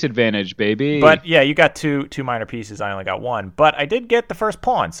got a piece advantage, baby. But yeah, you got two minor pieces. I only got one, but I did get the first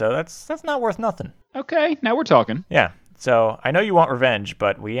pawn, so that's not worth nothing. Okay, now we're talking. Yeah. So I know you want revenge,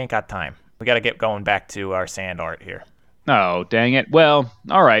 but we ain't got time. We got to get going back to our sand art here. Oh, dang it. Well,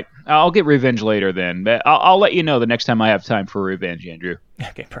 all right. I'll get revenge later then. But I'll let you know the next time I have time for revenge, Andrew.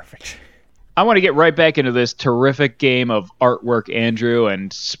 Okay, perfect. I want to get right back into this terrific game of artwork, Andrew,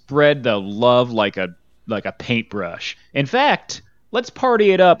 and spread the love like a paintbrush. In fact, let's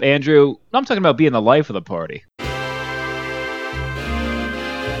party it up, Andrew. I'm talking about being the life of the party.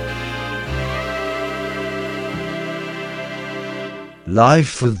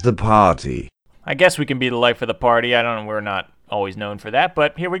 Life of the party. I guess we can be the life of the party. I don't know. We're not always known for that,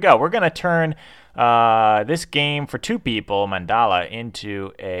 but here we go. We're going to turn this game for 2 people, Mandala,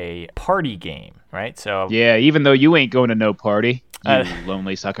 into a party game, right? So yeah, even though you ain't going to no party, you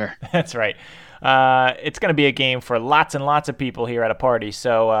lonely sucker. That's right. It's going to be a game for lots and lots of people here at a party.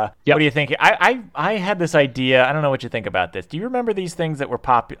 So What do you think? I had this idea. I don't know what you think about this. Do you remember these things that were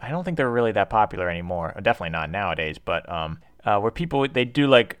popular? I don't think they're really that popular anymore. Definitely not nowadays, but where people, they do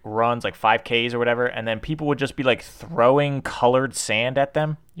like runs, like 5Ks or whatever, and then people would just be like throwing colored sand at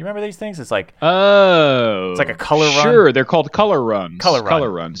them. You remember these things? It's like it's like a color run. Sure, they're called color runs.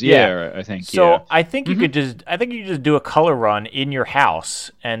 Color runs. Yeah, I think. So yeah. I think you could just do a color run in your house,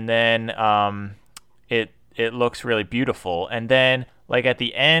 and then it looks really beautiful, and then like at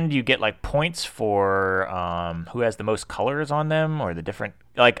the end you get like points for who has the most colors on them, or the different,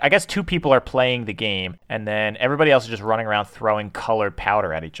 like I guess 2 people are playing the game, and then everybody else is just running around throwing colored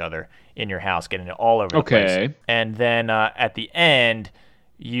powder at each other in your house, getting it all over the place. And then at the end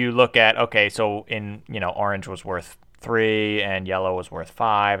you look at, okay, so in, orange was worth 3 and yellow was worth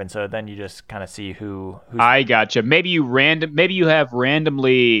 5, and so then you just kind of see who's... I gotcha. Maybe you have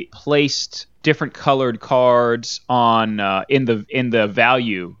randomly placed different colored cards on in the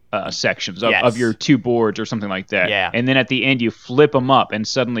value sections of your 2 boards or something like that. Yeah. And then at the end you flip them up, and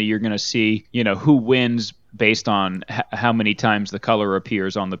suddenly you're going to see who wins based on how many times the color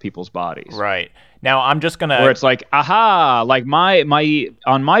appears on the people's bodies. Right. Now I'm just gonna. Where it's like, aha, like my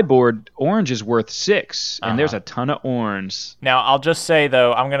on my board, orange is worth 6, and there's a ton of orange. Now I'll just say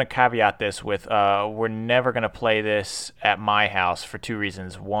though, I'm gonna caveat this with, we're never gonna play this at my house for 2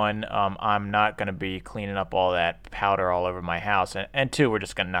 reasons. One, I'm not gonna be cleaning up all that powder all over my house, and 2, we're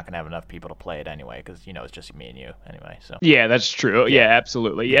just not gonna have enough people to play it anyway, because it's just me and you anyway. So. Yeah, that's true. Yeah,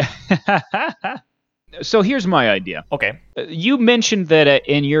 absolutely. Yeah. So here's my idea. Okay. You mentioned that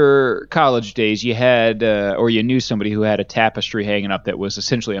in your college days you had, or you knew somebody who had a tapestry hanging up that was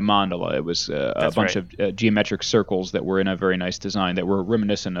essentially a mandala. It was a bunch of geometric circles that were in a very nice design that were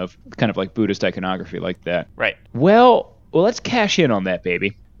reminiscent of kind of like Buddhist iconography like that. Right. Well, let's cash in on that,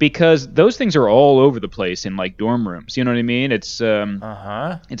 baby. Because those things are all over the place in like dorm rooms. You know what I mean? It's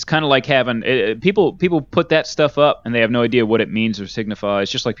it's kind of like having people put that stuff up and they have no idea what it means or signifies.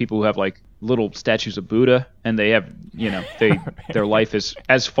 Just like people who have like little statues of Buddha and they have, their life is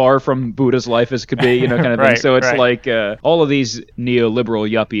as far from Buddha's life as could be, kind of thing. So it's like all of these neoliberal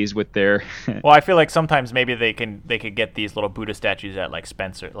yuppies with their. Well, I feel like sometimes maybe they could get these little Buddha statues at like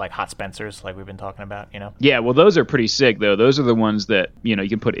Hot Spencer's, like we've been talking about. Yeah, well, those are pretty sick though. Those are the ones that you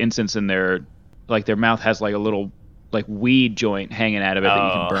can put incense in their mouth has like a little like weed joint hanging out of it that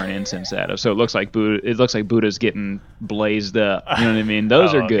you can burn incense out of. So it looks like Buddha's getting blazed up. You know what I mean?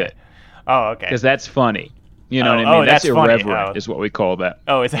 Those are good. Oh, okay. Because that's funny. You know what I mean? That's irreverent is what we call that.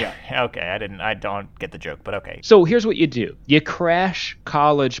 Oh, is it? Okay, I don't get the joke, but okay. So here's what you do. You crash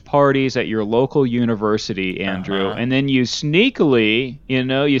college parties at your local university, Andrew, and then you sneakily,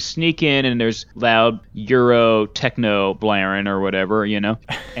 you sneak in and there's loud Euro techno blaring or whatever,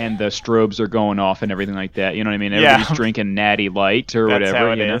 and the strobes are going off and everything like that. You know what I mean? Everybody's drinking Natty Light or That's whatever.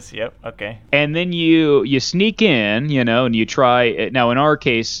 How it is. Yep, okay. And then you sneak in, and you try. Now, in our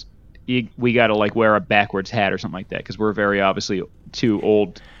case, we got to like wear a backwards hat or something like that because we're very obviously two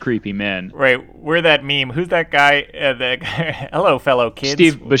old creepy men. Right, we're that meme. Who's that guy? Hello, fellow kids.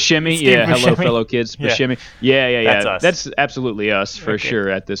 Steve Buscemi. Hello, fellow kids. Buscemi. Yeah. That's us. That's absolutely us for sure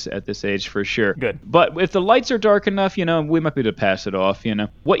at this age for sure. Good. But if the lights are dark enough, we might be able to pass it off.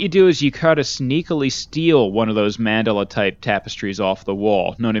 What you do is you try to sneakily steal one of those mandala type tapestries off the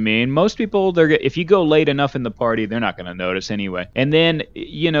wall. Know what I mean? Most people, if you go late enough in the party, they're not going to notice anyway. And then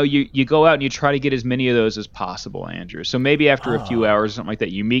you go out and you try to get as many of those as possible, Andrew. So maybe after a few hours or something like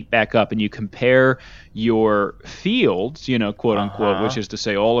that, you meet back up and you compare your fields, quote unquote, which is to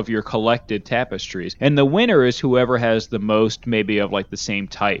say all of your collected tapestries. And the winner is whoever has the most maybe of like the same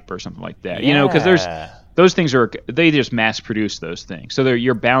type or something like that. Because those things they just mass produce those things. So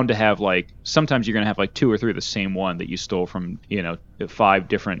you're bound to have sometimes you're going to have like 2 or 3 of the same one that you stole from, 5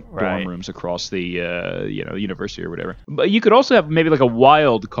 different dorm rooms across the, university or whatever. But you could also have maybe like a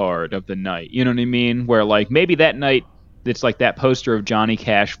wild card of the night. You know what I mean? Where like maybe that night, it's like that poster of Johnny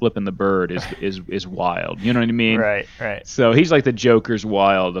Cash flipping the bird is wild. You know what I mean? Right. So he's like the Joker's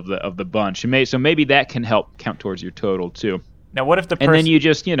wild of the bunch. So maybe that can help count towards your total too. Now, what if the and then you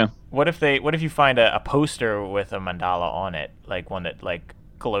just What if you find a poster with a mandala on it, like one that like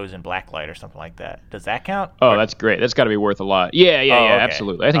glows in black light or something like that? Does that count? Oh, that's great. That's got to be worth a lot. Yeah, okay.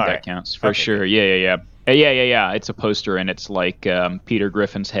 Absolutely. I think that counts for sure. Yeah. It's a poster and it's like Peter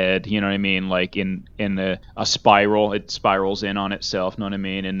Griffin's head. You know what I mean? Like in a spiral, it spirals in on itself. Know what I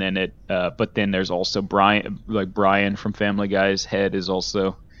mean? And then but then there's also Brian from Family Guy's head is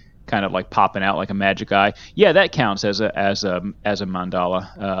also kind of like popping out like a magic eye. Yeah, that counts as a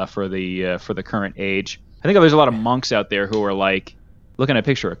mandala for the current age. I think there's a lot of monks out there who are like looking at a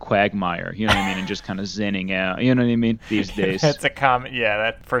picture of Quagmire, you know what I mean, and just kind of zenning out, you know what I mean, these days. That's a comment. Yeah,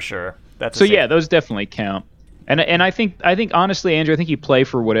 that for sure. Those definitely count. And I think honestly, Andrew, I think you play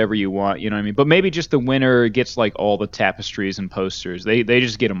for whatever you want, you know what I mean? But maybe just the winner gets like all the tapestries and posters. They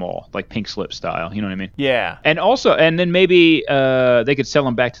just get them all, like Pink Slip style, you know what I mean? Yeah. And then maybe they could sell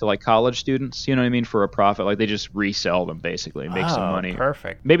them back to like college students, you know what I mean, for a profit. Like they just resell them basically and make some money.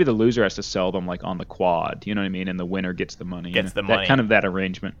 Perfect. Maybe the loser has to sell them like on the quad, you know what I mean? And the winner gets the money. Money. Kind of that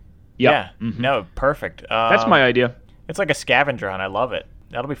arrangement. Yep. Yeah. Mm-hmm. No, perfect. That's my idea. It's like a scavenger hunt. I love it.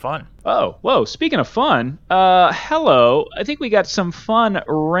 That'll be fun. Oh, whoa. Speaking of fun, hello. I think we got some fun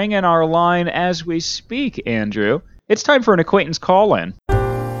ringing our line as we speak, Andrew. It's time for an acquaintance call-in.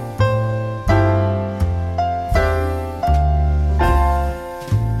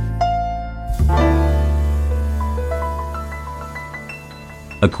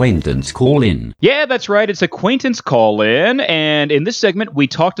 Acquaintance call-in. Yeah, that's right. It's acquaintance call-in, and in this segment, we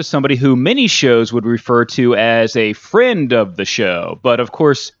talk to somebody who many shows would refer to as a friend of the show. But of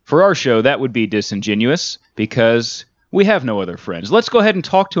course, for our show, that would be disingenuous because we have no other friends. Let's go ahead and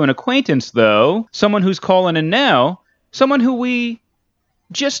talk to an acquaintance, though. Someone who's calling in now. Someone who we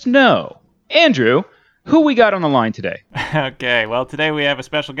just know. Andrew, who we got on the line today? Okay, well, today we have a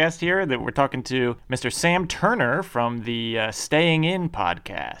special guest here that we're talking to Mr. Sam Turner from the Staying In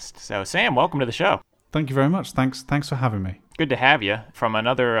podcast. So, Sam, welcome to the show. Thank you very much. Thanks for having me. Good to have you from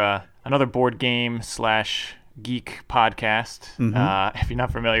another board game / geek podcast. If you're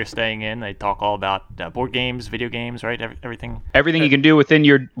not familiar, Staying In, they talk all about board games, video games, right? Everything. Everything you can do within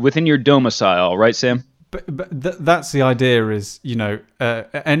your domicile, right, Sam? But that's the idea. Is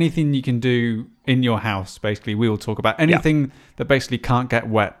anything you can do in your house. Basically, we will talk about anything that basically can't get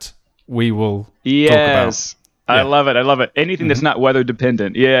wet. We will talk about. I love it. Anything that's not weather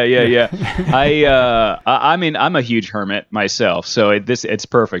dependent. Yeah. I mean, I'm a huge hermit myself, so it's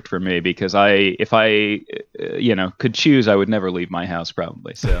perfect for me because if I could choose, I would never leave my house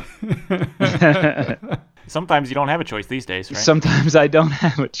probably. So sometimes you don't have a choice these days, right? Sometimes I don't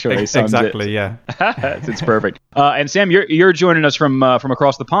have a choice. Exactly. Yeah. It's perfect. And Sam, you're joining us from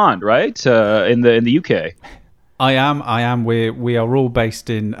across the pond, right? In the UK. I am. We are all based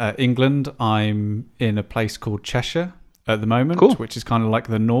in England. I'm in a place called Cheshire at the moment, which is kind of like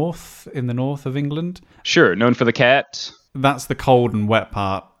in the north of England. Sure, known for the cat. That's the cold and wet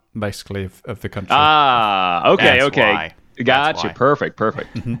part, basically, of the country. Okay. Why. Gotcha. Perfect.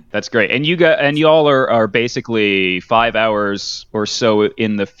 That's great. And you all are basically 5 hours or so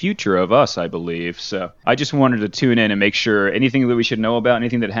in the future of us, I believe. So I just wanted to tune in and make sure anything that we should know about,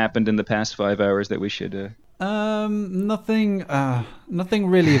 anything that happened in the past 5 hours that we should. Nothing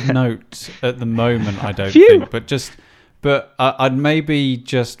really of note at the moment, I don't think. But I'd maybe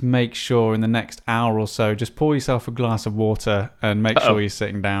just make sure in the next hour or so, just pour yourself a glass of water and make sure you're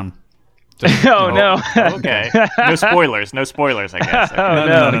sitting down. No. Okay. No spoilers, I guess. Okay.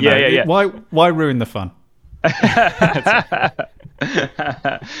 No. Yeah. Why ruin the fun?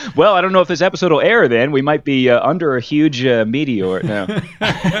 Well, I don't know if this episode will air then. We might be under a huge meteor. No.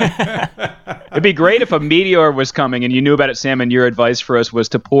 It'd be great if a meteor was coming and you knew about it, Sam, and your advice for us was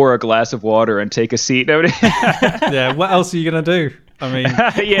to pour a glass of water and take a seat. Yeah, what else are you going to do? I mean...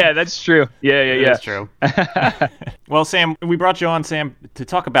 Yeah, that's true. Yeah. That's true. Well, Sam, we brought you on, Sam, to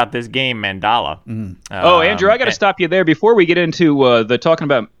talk about this game, Mandala. Andrew, I got to stop you there before we get into the talking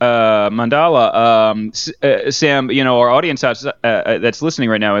about Mandala. Sam, our audience that's listening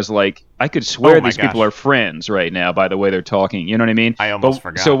right now is like, I could swear these people are friends right now by the way they're talking. You know what I mean? I almost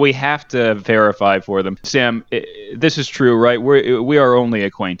forgot. So we have to verify for them. Sam, this is true, right? We are only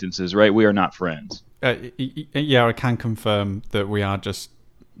acquaintances, right? We are not friends. Yeah, I can confirm that we are just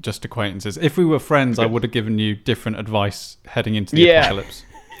acquaintances. If we were friends, I would have given you different advice heading into the apocalypse. Yeah.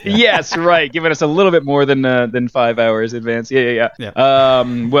 Yes, right. Giving us a little bit more than 5 hours advance. Yeah.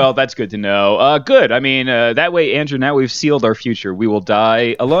 Well, that's good to know. Good. I mean, that way, Andrew, now we've sealed our future. We will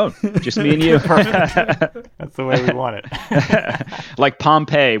die alone. Just me and you. Perfect. That's the way we want it. Like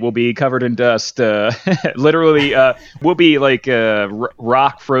Pompeii will be covered in dust. Literally, we'll be like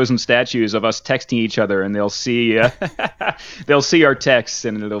rock frozen statues of us texting each other, and they'll see our texts,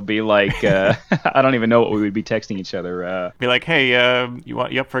 and it'll be like I don't even know what we would be texting each other. Be like, hey, you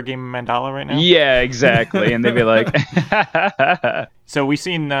up for a game of Mandala right now? Yeah, exactly. And they'd be like... So we've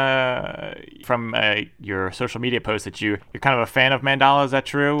seen from your social media posts that you're kind of a fan of Mandala. Is that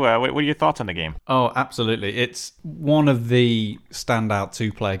true? What are your thoughts on the game? Oh, absolutely. It's one of the standout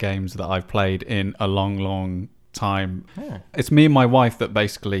two-player games that I've played in a long, long time. Yeah. It's me and my wife that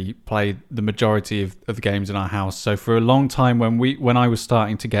basically played the majority of the games in our house. So for a long time, when I was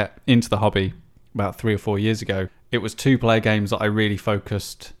starting to get into the hobby about 3 or 4 years ago, it was two-player games that I really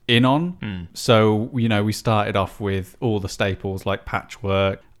focused in on. So, we started off with all the staples like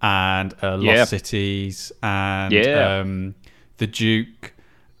Patchwork and Lost Cities and The Duke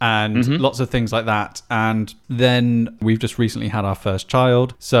and lots of things like that. And then we've just recently had our first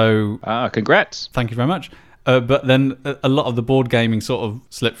child. So... congrats. Thank you very much. But then a lot of the board gaming sort of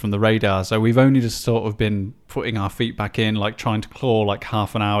slipped from the radar. So we've only just sort of been putting our feet back in, like trying to claw like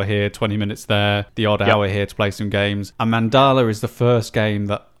half an hour here, 20 minutes there, the odd hour here to play some games. And Mandala is the first game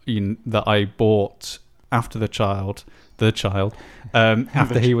that I bought after the child,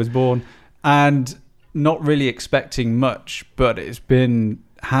 after he was born. And not really expecting much, but it's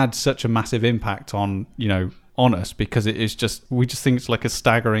had such a massive impact on us because we just think it's like a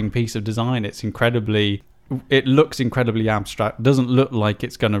staggering piece of design. It looks incredibly abstract. Doesn't look like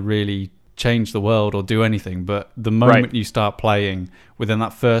it's going to really change the world or do anything. But the moment you start playing, within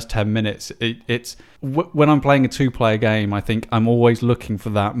that first 10 minutes, it's when I'm playing a two-player game, I think I'm always looking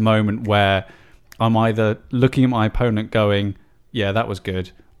for that moment where I'm either looking at my opponent going, yeah, that was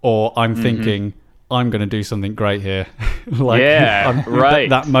good, or I'm thinking, I'm going to do something great here.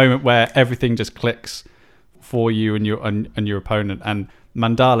 That moment where everything just clicks for you and your opponent. And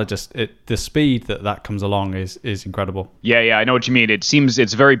Mandala the speed that comes along is incredible. Yeah, I know what you mean. It seems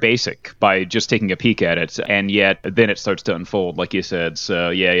it's very basic by just taking a peek at it, and yet then it starts to unfold, like you said. So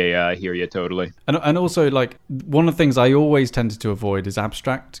yeah, I hear you totally. And also, like, one of the things I always tended to avoid is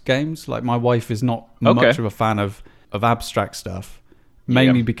abstract games. Like, my wife is not much of a fan of abstract stuff,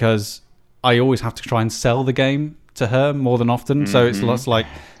 mainly because I always have to try and sell the game to her more than often. So it's lots like,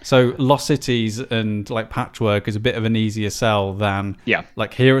 so Lost Cities and like Patchwork is a bit of an easier sell than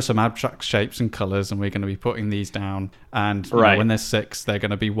like, here are some abstract shapes and colors and we're going to be putting these down, and you know, when they're 6 they're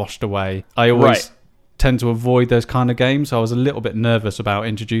going to be washed away. I always tend to avoid those kind of games, so I was a little bit nervous about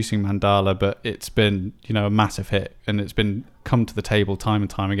introducing Mandala, but it's been, you know, a massive hit, and it's been come to the table time and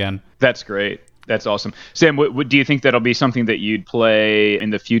time again. That's great. That's awesome. Sam, do you think that'll be something that you'd play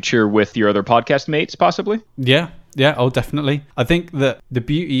in the future with your other podcast mates, possibly? Yeah, definitely. I think that the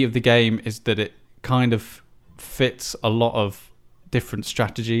beauty of the game is that it kind of fits a lot of different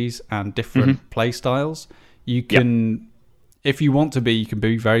strategies and different play styles. You can, if you want to be, you can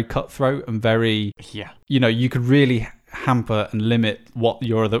be very cutthroat and very, you know, you could really hamper and limit what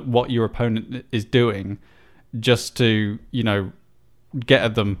your opponent is doing just to, you know, get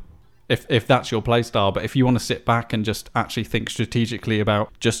at them. If that's your play style. But if you want to sit back and just actually think strategically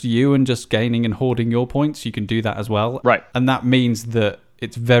about just you and just gaining and hoarding your points, you can do that as well. Right. And that means that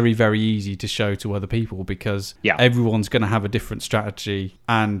it's very, very easy to show to other people, because everyone's going to have a different strategy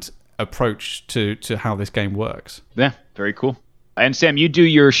and approach to how this game works. Yeah, very cool. And Sam, you do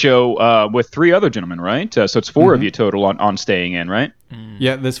your show with 3 other gentlemen, right? So it's 4 of you total on Staying In, right?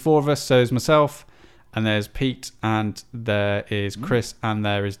 Yeah, there's 4 of us. So there's myself, and there's Pete, and there is Chris, and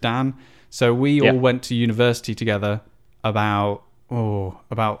there is Dan. So we all went to university together about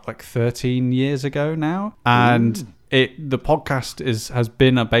like 13 years ago now. And the podcast has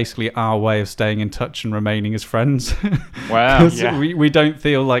been basically our way of staying in touch and remaining as friends. Wow. we don't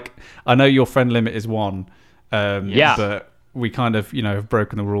feel like, I know your friend limit is 1, but we kind of, you know, have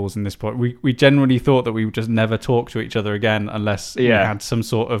broken the rules in this point. We generally thought that we would just never talk to each other again unless we had some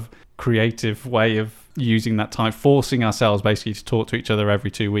sort of creative way of using that time, forcing ourselves basically to talk to each other every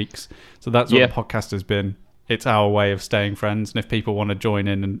 2 weeks. So that's what the podcast has been. It's our way of staying friends, and if people want to join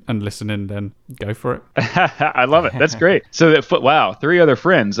in and listen in, then go for it. I love it. That's great. So wow, 3 other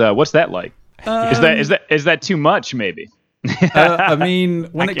friends. What's that like? Is that too much? Maybe. I mean,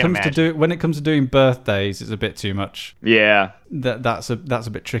 when it comes to doing birthdays, it's a bit too much. Yeah. That's a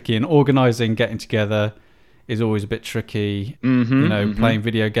bit tricky, and organizing, getting together is always a bit tricky. Playing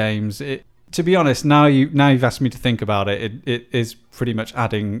video games. To be honest, now you've asked me to think about it. It is pretty much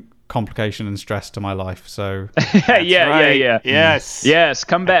adding complication and stress to my life. So yeah. Yes.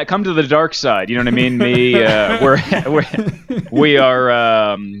 Come to the dark side. You know what I mean? We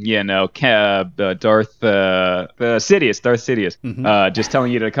are Darth Sidious. Just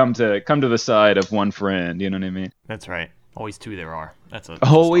telling you to come to the side of one friend. You know what I mean? That's right. Always 2 there are. That's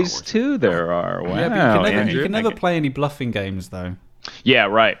always 2 there are. Wow. Yeah, but you can never play any bluffing games though. Yeah,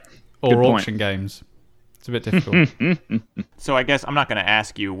 right. Or auction games. It's a bit difficult. So I guess I'm not going to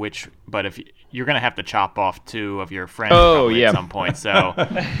ask you which, but if you're going to have to chop off 2 of your friends at some point. So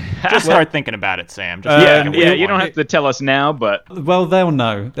just start thinking about it, Sam. You don't have to tell us now, but well, they'll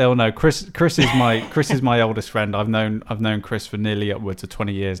know. Chris is my oldest friend. I've known Chris for nearly upwards of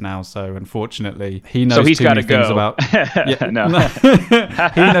 20 years now. So unfortunately, he knows too many things about.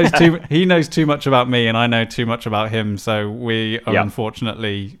 He knows too much about me, and I know too much about him. So we are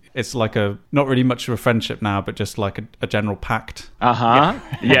unfortunately. It's like not really much of a friendship now, but just like a general pact.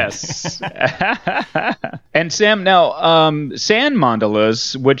 Yes. And Sam, now sand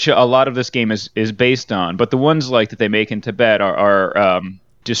mandalas, which a lot of this game is based on, but the ones like that they make in Tibet are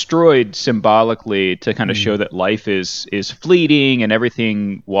destroyed symbolically to kind of show that life is fleeting and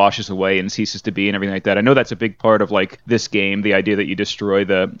everything washes away and ceases to be and everything like that. I know that's a big part of like this game, the idea that you destroy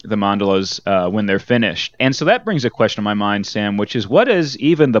the mandalas when they're finished. And so that brings a question to my mind, Sam, which is, what is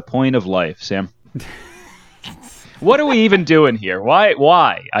even the point of life, Sam? What are we even doing here?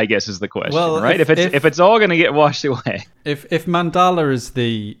 Why? I guess is the question, right? If it's all going to get washed away. If mandala is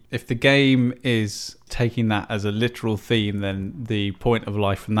if the game is taking that as a literal theme, then the point of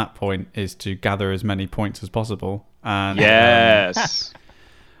life from that point is to gather as many points as possible. And yes.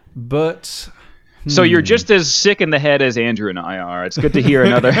 But so you're just as sick in the head as Andrew and I are. It's good to hear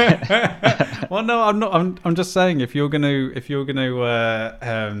another. Well, no, I'm not. I'm just saying if you're gonna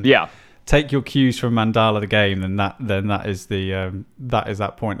take your cues from Mandala the game, then that is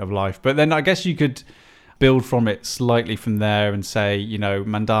that point of life. But then I guess you could build from it slightly from there and say, you know,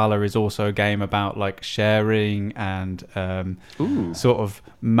 Mandala is also a game about like sharing and sort of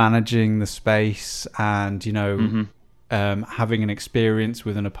managing the space and, you know, having an experience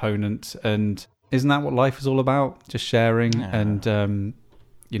with an opponent. And isn't that what life is all about? Just sharing and,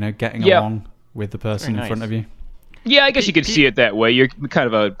 getting along with the person in front of you. Yeah, I guess you could see it that way. You're kind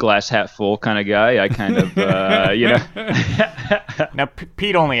of a glass half full kind of guy. I kind of, Now,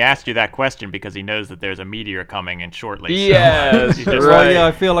 Pete only asked you that question because he knows that there's a meteor coming in shortly. Yes, so, right. Well, yeah,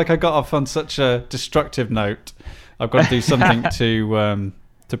 I feel like I got off on such a destructive note. I've got to do something to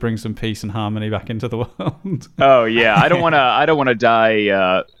bring some peace and harmony back into the world. Oh yeah, I don't want to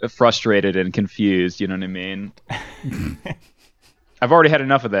die frustrated and confused. You know what I mean? I've already had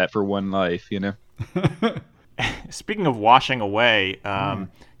enough of that for one life. Speaking of washing away,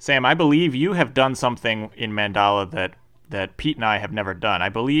 Sam, I believe you have done something in Mandala that Pete and I have never done. I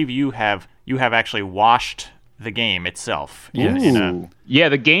believe you have actually washed the game itself. Yeah,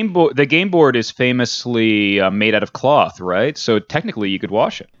 the game board is famously made out of cloth, right? So technically, you could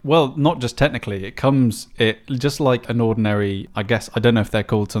wash it. Well, not just technically. It just like an ordinary. I guess I don't know if they're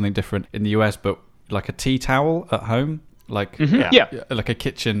called something different in the US, but like a tea towel at home, like like a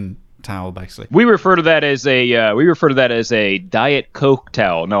kitchen towel, basically. We refer to that as a Diet Coke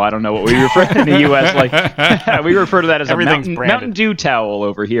towel. No, I don't know what we refer to in the U.S. Like we refer to that as a Mountain Dew towel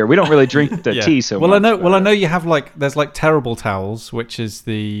over here. We don't really drink the tea so much. I know you have there's terrible towels, which is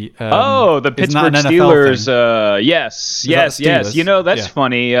the the Pittsburgh Steelers. Yes. That's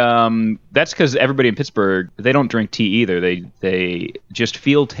funny. That's because everybody in Pittsburgh, they don't drink tea either. They just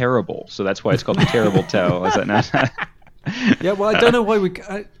feel terrible, so that's why it's called the terrible towel. Is that not? Yeah, well, I don't know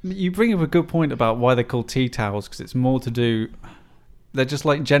why you bring up a good point about why they're called tea towels, because it's more to do. They're just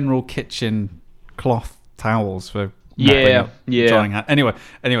like general kitchen cloth towels for drying out.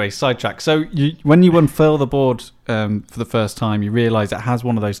 Anyway, sidetrack. So when you unfurl the board for the first time, you realise it has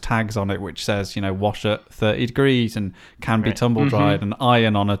one of those tags on it which says, wash at 30 degrees and can be tumble dried and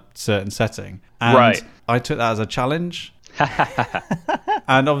iron on a certain setting. And I took that as a challenge.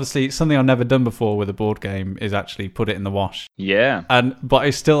 And obviously something I've never done before with a board game is actually put it in the wash. Yeah. But I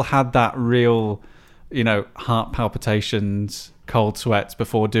still had that real, heart palpitations, cold sweats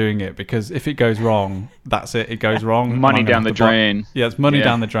before doing it, because if it goes wrong, that's it. It goes wrong. Money down the drain. It's money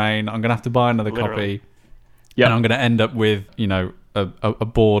down the drain. I'm going to have to buy another copy. Yeah. And I'm going to end up with, a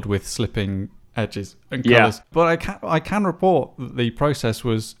board with slipping edges and colours. Yeah. But I can report that the process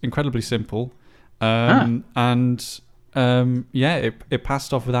was incredibly simple. It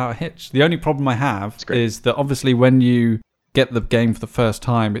passed off without a hitch. The only problem I have is that obviously when you get the game for the first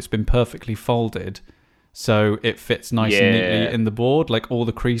time, it's been perfectly folded, so it fits nice and neatly in the board. Like all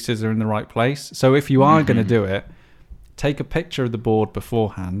the creases are in the right place. So if you are going to do it, take a picture of the board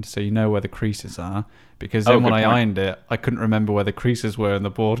beforehand so you know where the creases are. Because then when I ironed it, I couldn't remember where the creases were in the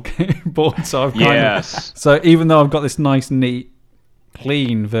board. So I've so even though I've got this nice, neat,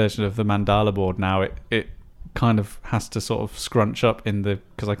 clean version of the Mandala board now, it kind of has to sort of scrunch up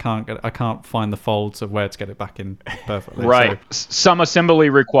because I can't find the folds of where to get it back in perfectly. Right. So, some assembly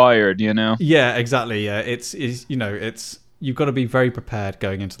required, Yeah, exactly. Yeah, it's you've got to be very prepared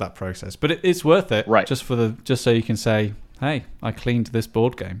going into that process, but it's worth it. Right. Just so you can say, hey, I cleaned this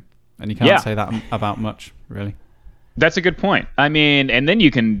board game, and you can't say that about much, really. That's a good point. I mean, and then you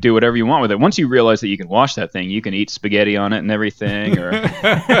can do whatever you want with it. Once you realize that you can wash that thing, you can eat spaghetti on it and everything, or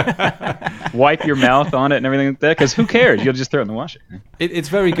wipe your mouth on it and everything like that, because who cares? You'll just throw it in the washer. It's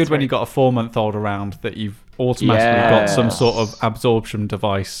very good when you've got a 4-month-old around that you've automatically got some sort of absorption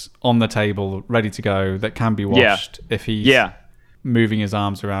device on the table ready to go that can be washed if he's moving his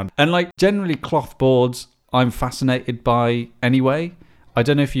arms around. And generally cloth boards I'm fascinated by anyway. I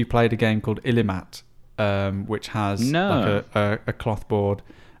don't know if you played a game called Illimat, which has a cloth board,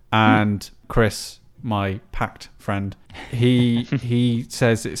 and Chris, my pact friend, he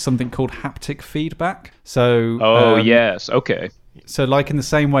says it's something called haptic feedback. So yes, okay. So in the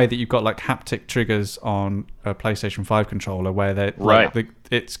same way that you've got haptic triggers on a PlayStation 5 controller, where they're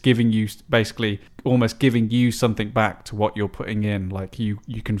it's giving you basically almost giving you something back to what you're putting in.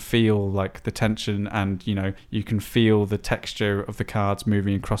 You can feel the tension, and you can feel the texture of the cards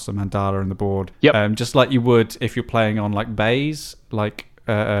moving across the mandala and the board. Yep. Just like you would if you're playing on bays,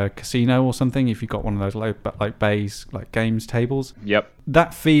 a casino or something. If you've got one of those bays, games tables. Yep.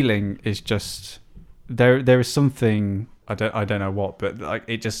 That feeling is just there is something. I don't know what, but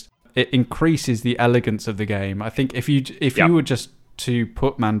it increases the elegance of the game. I think if you were just to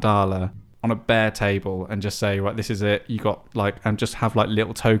put mandala on a bare table and just say, right, this is it, you got and just have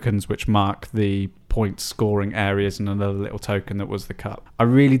little tokens which mark the point scoring areas and another little token that was the cup. I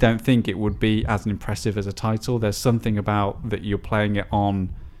really don't think it would be as impressive as a title. There's something about that you're playing it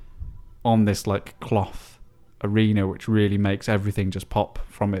on this cloth arena, which really makes everything just pop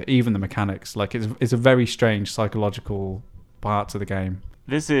from it, even the mechanics. Like it's a very strange psychological part to the game.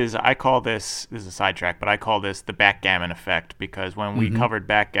 This is a sidetrack, but I call this the backgammon effect, because when we covered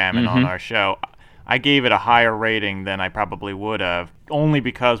backgammon on our show, I gave it a higher rating than I probably would have, only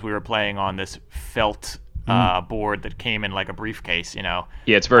because we were playing on this felt board that came in like a briefcase, you know.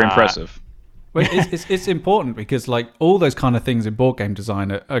 Yeah, it's very impressive. Well, it's important because like all those kind of things in board game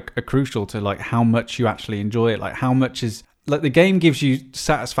design are crucial to like how much you actually enjoy it. Like how much is like the game gives you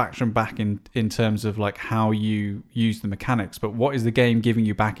satisfaction back in terms of like how you use the mechanics, but what is the game giving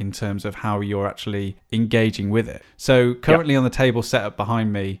you back in terms of how you're actually engaging with it? So currently on the table set up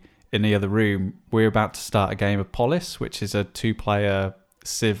behind me in the other room, we're about to start a game of Polis, which is a 2-player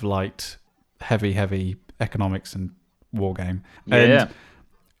Civ light heavy economics and war game. And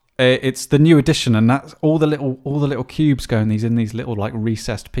it's the new edition, and that's all the little cubes go in these little like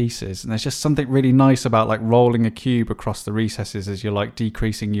recessed pieces, and there's just something really nice about like rolling a cube across the recesses as you're like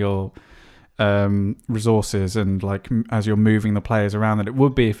decreasing your resources and like as you're moving the players around than it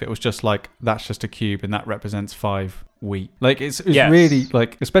would be if it was just like that's just a cube and that represents 5 wheat. Like it's really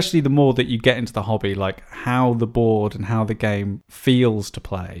like, especially the more that you get into the hobby, like how the board and how the game feels to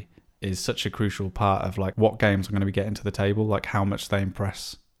play is such a crucial part of like what games I'm going to be getting to the table, like how much they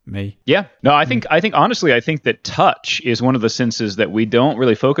impress me. Yeah. No, I think honestly, I think that touch is one of the senses that we don't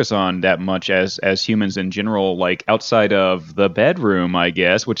really focus on that much as humans in general, like outside of the bedroom, I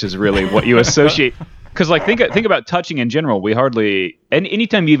guess, which is really what you associate. Because like think about touching in general. We hardly, and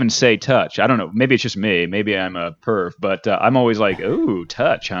anytime you even say touch, I don't know, maybe it's just me, maybe I'm a perv, but I'm always like, ooh,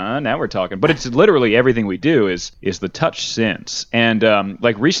 touch, huh? Now we're talking. But it's literally everything we do is the touch sense. And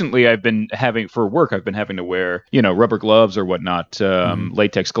like recently, I've been having to wear rubber gloves or whatnot,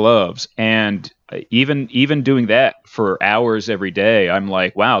 latex gloves, and even doing that for hours every day, I'm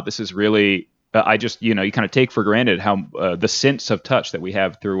like, wow, this is really. I just, you kind of take for granted how the sense of touch that we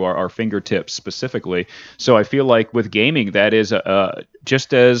have through our fingertips specifically. So I feel like with gaming, that is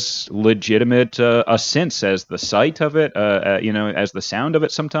just as legitimate a sense as the sight of it, as the sound of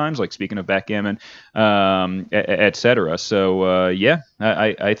it sometimes, like speaking of backgammon, et cetera. So,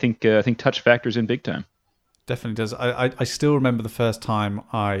 I think touch factors in big time. Definitely does. I still remember the first time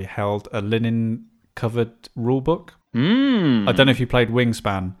I held a linen-covered rulebook. I don't know if you played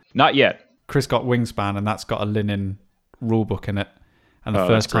Wingspan. Not yet. Chris got Wingspan, and that's got a linen rulebook in it. And the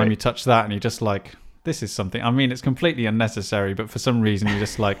first time you touch that, and you're just like, this is something. I mean, it's completely unnecessary, but for some reason, you're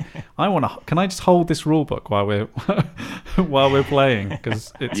just like, can I just hold this rulebook while we're playing?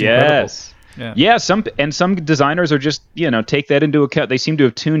 Because it's incredible. Yeah. Some designers are just take that into account. They seem to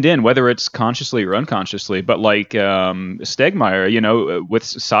have tuned in, whether it's consciously or unconsciously. But like Stegmaier, with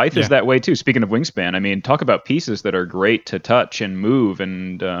Scythe is that way too. Speaking of Wingspan, I mean, talk about pieces that are great to touch and move,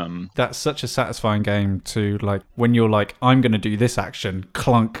 and that's such a satisfying game to like when you're like, I'm going to do this action,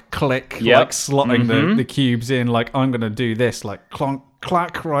 clunk, click, like slotting the cubes in. Like I'm going to do this, like clunk,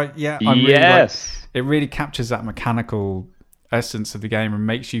 clack, right? Yeah, really, like, it really captures that mechanical essence of the game and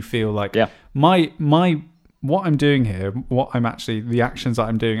makes you feel like my what I'm doing here, the actions that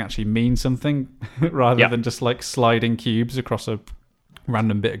I'm doing actually mean something rather than just like sliding cubes across a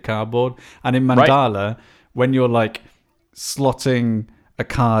random bit of cardboard. And in Mandala, when you're like slotting a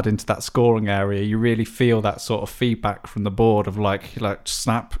card into that scoring area, you really feel that sort of feedback from the board of like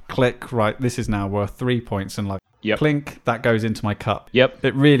snap, click, right, this is now worth 3 points, and like clink, that goes into my cup.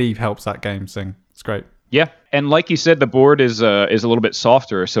 It really helps that game sing. It's great. Yeah, and like you said, the board is a little bit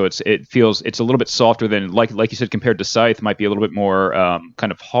softer, so it's a little bit softer than like you said compared to Scythe. Might be a little bit more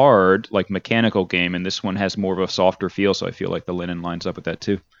kind of hard, like mechanical game, and this one has more of a softer feel. So I feel like the linen lines up with that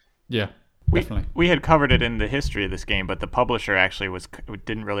too. Yeah, definitely. We had covered it in the history of this game, but the publisher actually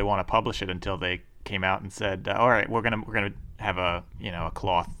didn't really want to publish it until they came out and said, "All right, we're gonna have a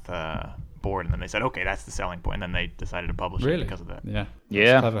cloth." Board, and then they said, "Okay, that's the selling point," and then they decided to publish it because of that.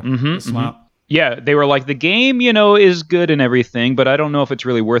 Yeah, clever. Smart. Yeah, they were like, the game, is good and everything, but I don't know if it's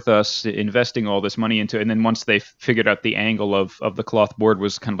really worth us investing all this money into it. And then once they figured out the angle of the cloth board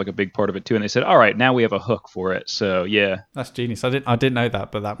was kind of like a big part of it too, and they said, all right, now we have a hook for it. So yeah, that's genius. I didn't know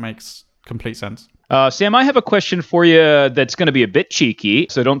that, but that makes complete sense. Sam, I have a question for you that's going to be a bit cheeky,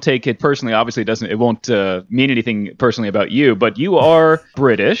 so don't take it personally. Obviously, it won't mean anything personally about you, but you are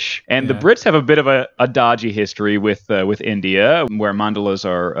British, and the Brits have a bit of a dodgy history with India, where mandalas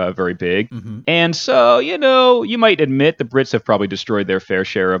are very big. And so, you might admit the Brits have probably destroyed their fair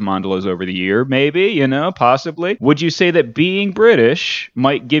share of mandalas over the year, maybe, possibly. Would you say that being British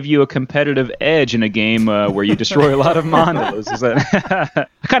might give you a competitive edge in a game where you destroy a lot of mandalas? Is that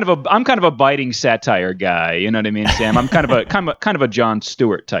I'm kind of a biting satire guy, you know what I mean, Sam? I'm kind of a Jon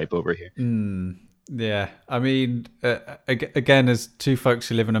Stewart type over here. Yeah, I mean, again, as two folks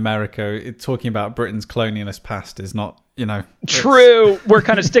who live in America, talking about Britain's colonialist past is not, True. We're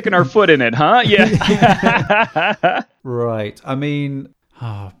kind of sticking our foot in it, huh? Yeah. Right. I mean,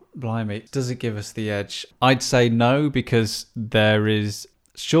 blimey, does it give us the edge? I'd say no, because there is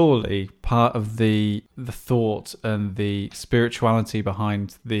surely part of the thought and the spirituality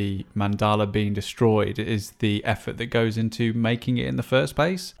behind the mandala being destroyed is the effort that goes into making it in the first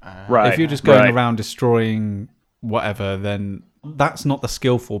place. Right. If you're just going around destroying whatever, then that's not the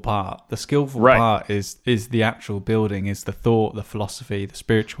skillful part. The skillful part is the actual building, is the thought, the philosophy, the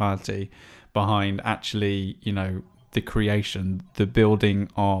spirituality behind actually, the creation, the building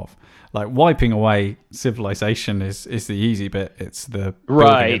of. Like, wiping away civilization is the easy bit. It's the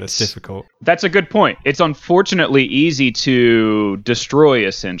building it that's difficult. That's a good point. It's unfortunately easy to destroy,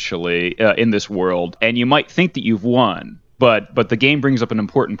 essentially, in this world. And you might think that you've won. But the game brings up an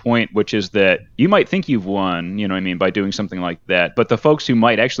important point, which is that you might think you've won, by doing something like that. But the folks who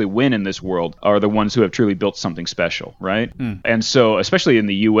might actually win in this world are the ones who have truly built something special, right? And so, especially in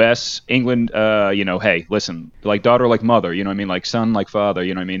the U.S., England, hey, listen, like daughter, like mother, like son, like father,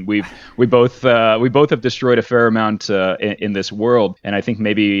 we both have destroyed a fair amount in this world. And I think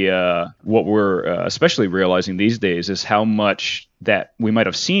maybe what we're especially realizing these days is how much that we might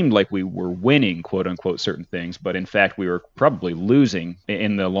have seemed like we were winning, quote unquote, certain things, but in fact we were probably losing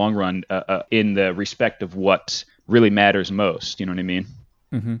in the long run in the respect of what really matters most. You know what I mean?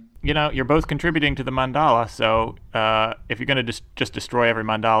 Mm-hmm. You're both contributing to the mandala, so if you're going to just destroy every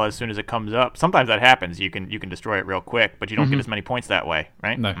mandala as soon as it comes up, sometimes that happens. You can destroy it real quick, but you don't get as many points that way,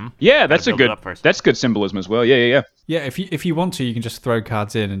 right? No. Mm-hmm. Yeah, that's good symbolism as well. Yeah. Yeah, if you want to, you can just throw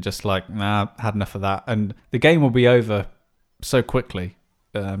cards in and just had enough of that, and the game will be over so quickly.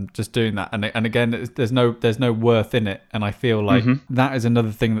 Just doing that, and again, there's no worth in it, and I feel like that is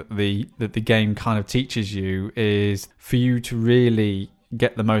another thing that the game kind of teaches you, is for you to really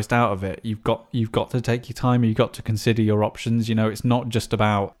get the most out of it. You've got to take your time. You've got to consider your options. It's not just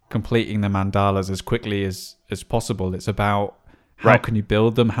about completing the mandalas as quickly as possible. It's about how can you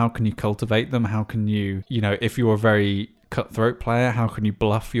build them, how can you cultivate them, how can you, if you're a very cutthroat player, how can you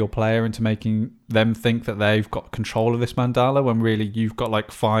bluff your player into making them think that they've got control of this mandala when really you've got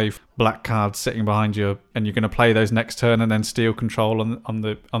like 5 black cards sitting behind you, and you're going to play those next turn and then steal control on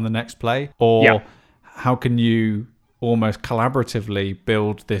the next play? Or how can you almost collaboratively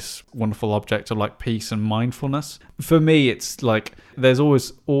build this wonderful object of like peace and mindfulness? For me, it's like there's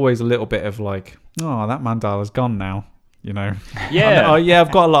always a little bit of like, oh, that mandala's gone now. Yeah.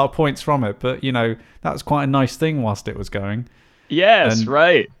 I've got a lot of points from it, but that was quite a nice thing whilst it was going. Yes,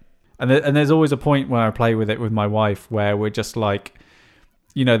 right. And there's always a point where I play with it with my wife where we're just like,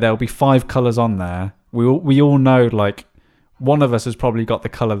 there'll be 5 colors on there. We all know like one of us has probably got the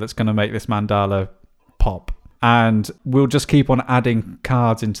color that's going to make this mandala pop. And we'll just keep on adding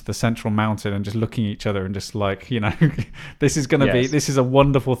cards into the central mountain and just looking at each other and just like, this is going to be, this is a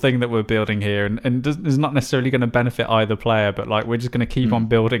wonderful thing that we're building here. And it's not necessarily going to benefit either player, but like we're just going to keep on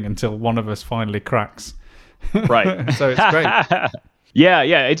building until one of us finally cracks. Right. So it's great. Yeah.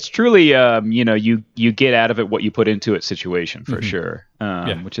 It's truly, you get out of it what you put into it situation for sure,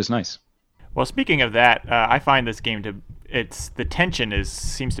 which is nice. Well, speaking of that, I find this game the tension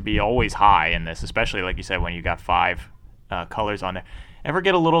seems to be always high in this, especially like you said when you got 5 colors on there. Ever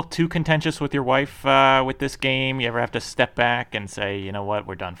get a little too contentious with your wife with this game? You ever have to step back and say, you know what,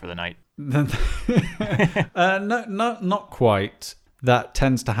 we're done for the night? No, not quite. That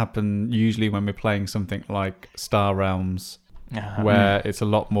tends to happen usually when we're playing something like Star Realms, where it's a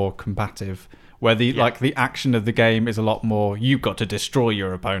lot more combative. Where the action of the game is a lot more, you've got to destroy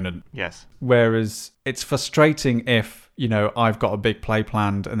your opponent. Yes. Whereas it's frustrating if, I've got a big play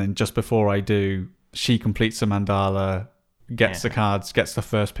planned and then just before I do, she completes a mandala, gets the cards, gets the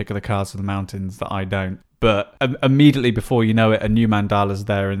first pick of the cards of the mountains that I don't. But immediately before you know it, a new mandala's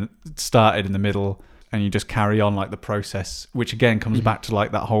there and started in the middle, and you just carry on like the process, which again comes back to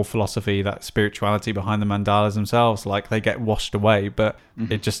like that whole philosophy, that spirituality behind the mandalas themselves. Like they get washed away, but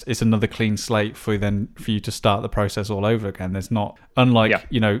it's another clean slate for you to start the process all over again. There's not, unlike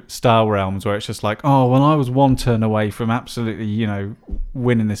Star Realms, where it's just like, oh well, I was 1 turn away from absolutely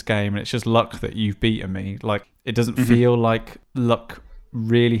winning this game, and it's just luck that you've beaten me. Like it doesn't feel like luck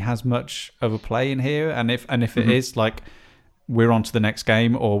really has much of a play in here, and if it is like, we're on to the next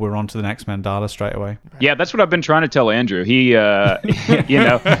game or we're on to the next mandala straight away. Yeah, that's what I've been trying to tell Andrew. He,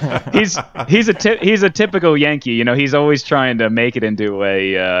 he's a typical Yankee. He's always trying to make it into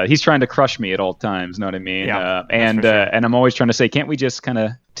he's trying to crush me at all times. Know what I mean? Yeah, and I'm always trying to say, can't we just kind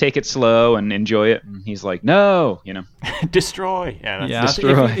of take it slow and enjoy it? And he's like, no, Destroy. Yeah,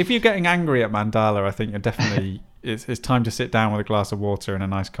 destroy. If you're getting angry at mandala, I think you're definitely it's time to sit down with a glass of water and a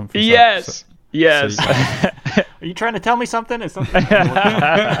nice comfy. Yes. Yes. Are you trying to tell me something? Is something?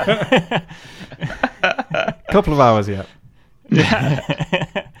 Couple of hours yet.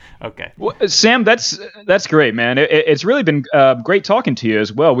 Okay. Well, Sam, that's great, man. It's really been great talking to you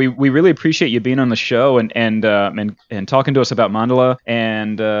as well. We really appreciate you being on the show and talking to us about Mandala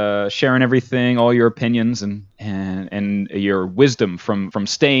and sharing everything, all your opinions and your wisdom from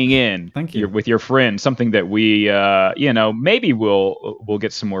staying in. Thank you. With your friends. Something that we maybe we'll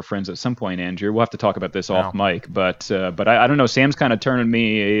get some more friends at some point, Andrew. We'll have to talk about this off mic, but I don't know. Sam's kind of turning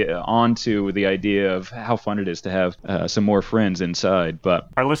me on to the idea of how fun it is to have some more friends inside. But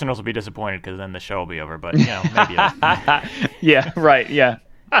our listeners will be disappointed because then the show will be over. But maybe. Yeah. Right. Yeah.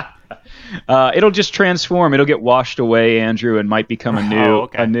 It'll just transform. It'll get washed away, Andrew, and might become a new.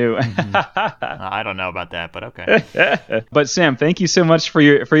 I don't know about that, but okay. But Sam, thank you so much for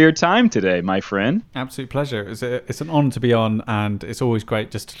your time today, my friend. Absolute pleasure. It's an honor to be on, and it's always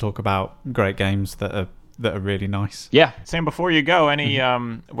great just to talk about great games that are really nice. Yeah. Sam, before you go,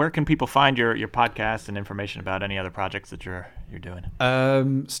 where can people find your podcast and information about any other projects that you're doing?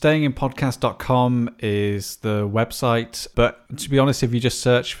 Stayinginpodcast.com is the website, but to be honest, if you just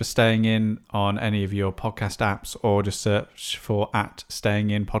search for Staying In on any of your podcast apps, or just search for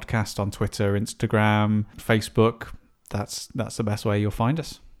 @StayingInPodcast on Twitter, Instagram, Facebook, that's the best way you'll find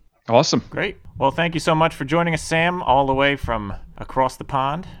us. Awesome. Great. Well, thank you so much for joining us, Sam, all the way from across the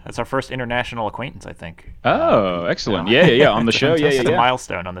pond. That's our first international acquaintance, I think. Oh, excellent. Yeah, on the show. It's a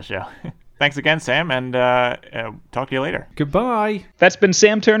milestone on the show. Thanks again, Sam, and talk to you later. Goodbye. That's been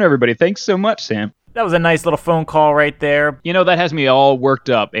Sam Turner, everybody. Thanks so much, Sam. That was a nice little phone call right there. That has me all worked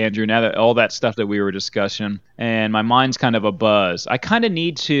up, Andrew, now that all that stuff that we were discussing, and my mind's kind of a buzz. I kind of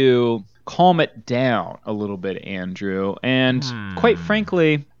need to calm it down a little bit, Andrew, and quite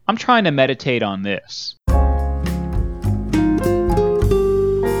frankly, I'm trying to meditate on this.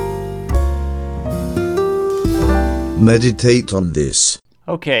 Meditate on this.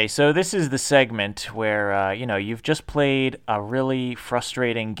 Okay, so this is the segment where, you've just played a really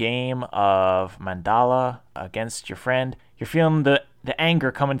frustrating game of Mandala against your friend. You're feeling the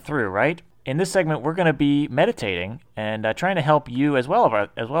anger coming through, right? In this segment, we're going to be meditating and trying to help you as well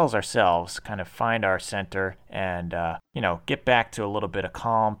as ourselves kind of find our center and, get back to a little bit of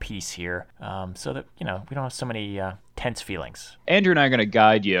calm peace here so that, we don't have so many tense feelings. Andrew and I are going to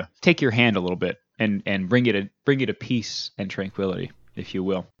guide you. Take your hand a little bit and bring you to peace and tranquility, if you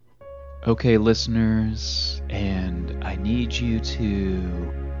will. Okay, listeners, and I need you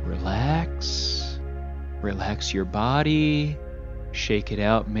to relax your body. Shake it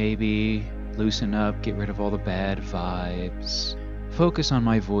out maybe, loosen up, get rid of all the bad vibes. Focus on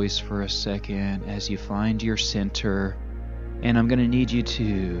my voice for a second as you find your center. And I'm going to need you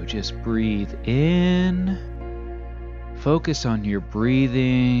to just breathe in. Focus on your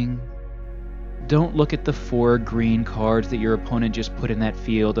breathing. Don't look at the 4 green cards that your opponent just put in that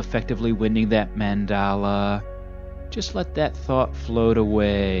field, effectively winning that mandala. Just let that thought float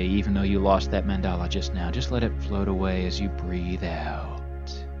away, even though you lost that mandala just now. Just let it float away as you breathe out.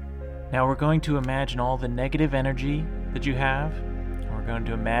 Now we're going to imagine all the negative energy that you have. We're going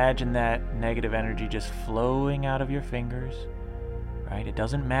to imagine that negative energy just flowing out of your fingers, right? It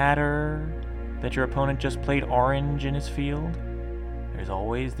doesn't matter that your opponent just played orange in his field. There's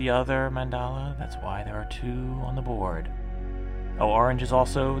always the other mandala. That's why there are 2 on the board. Oh, orange is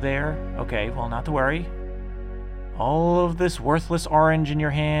also there? Okay, well, not to worry. All of this worthless orange in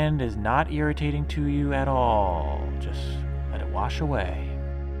your hand is not irritating to you at all. Just let it wash away.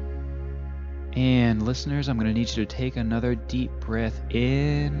 And listeners, I'm going to need you to take another deep breath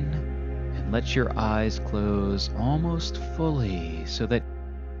in and let your eyes close almost fully so that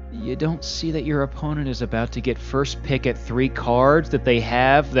you don't see that your opponent is about to get first pick at 3 cards that they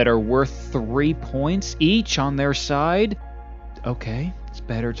have that are worth 3 points each on their side. Okay, it's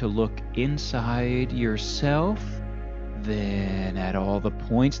better to look inside yourself than at all the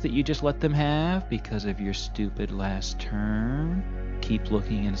points that you just let them have because of your stupid last turn. Keep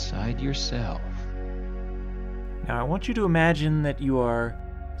looking inside yourself. Now I want you to imagine that you are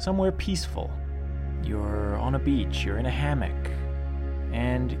somewhere peaceful. You're on a beach, you're in a hammock,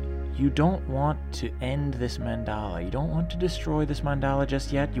 and you don't want to end this mandala. You don't want to destroy this mandala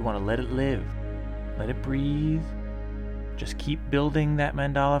just yet. You want to let it live. Let it breathe. Just keep building that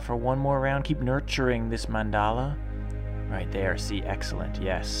mandala for one more round. Keep nurturing this mandala. Right there. See, excellent.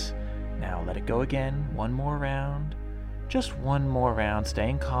 Yes. Now let it go again. One more round. Just one more round.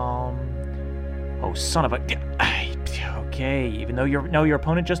 Staying calm. Oh, son of a... Okay, even though your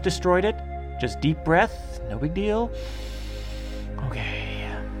opponent just destroyed it, just deep breath. No big deal. Okay.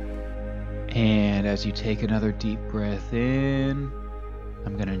 And as you take another deep breath in,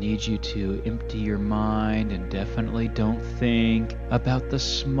 I'm going to need you to empty your mind and definitely don't think about the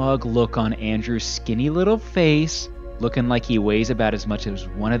smug look on Andrew's skinny little face, looking like he weighs about as much as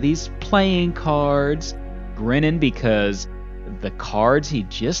one of these playing cards, grinning because the cards he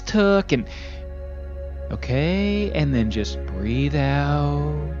just took, and okay, and then just breathe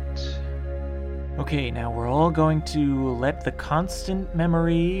out. Okay, now we're all going to let the constant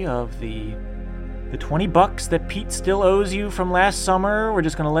memory of the $20 that Pete still owes you from last summer, we're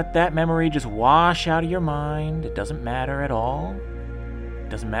just going to let that memory just wash out of your mind. It doesn't matter at all. It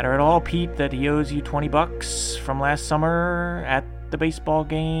doesn't matter at all, Pete, that he owes you $20 from last summer at the baseball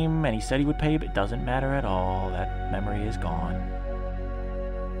game, and he said he would pay, but it doesn't matter at all. That memory is gone.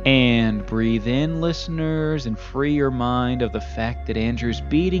 And breathe in, listeners, and free your mind of the fact that Andrew's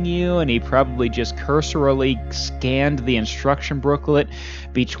beating you, and he probably just cursorily scanned the instruction booklet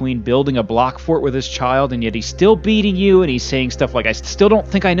between building a block fort with his child, and yet he's still beating you, and he's saying stuff like, I still don't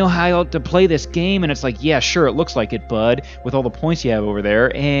think I know how to play this game, and it's like, yeah, sure, it looks like it, bud, with all the points you have over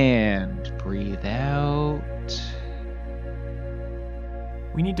there. And breathe out.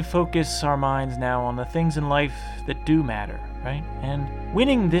 We need to focus our minds now on the things in life that do matter, right? And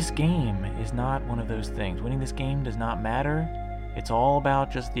winning this game is not one of those things. Winning this game does not matter. It's all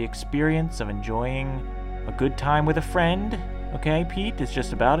about just the experience of enjoying a good time with a friend. Okay, Pete? It's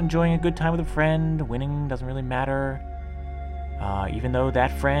just about enjoying a good time with a friend. Winning doesn't really matter. Even though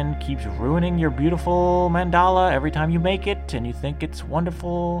that friend keeps ruining your beautiful mandala every time you make it and you think it's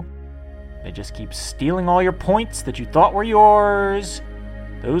wonderful. They just keep stealing all your points that you thought were yours.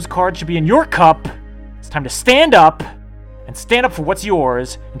 Those cards should be in your cup. It's time to stand up and stand up for what's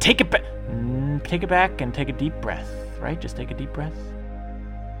yours and take it back. Take it back and take a deep breath, right? Just take a deep breath.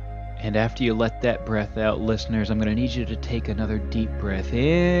 And after you let that breath out, listeners, I'm going to need you to take another deep breath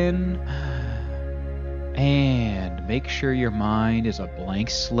in. And make sure your mind is a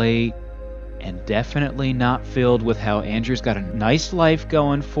blank slate and definitely not filled with how Andrew's got a nice life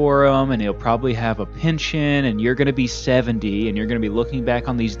going for him and he'll probably have a pension and you're going to be 70 and you're going to be looking back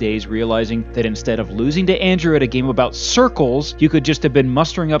on these days realizing that instead of losing to Andrew at a game about circles, you could just have been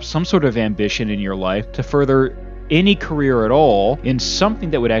mustering up some sort of ambition in your life to further any career at all in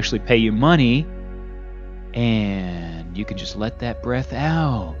something that would actually pay you money. And you can just let that breath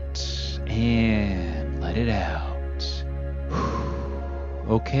out and let it out.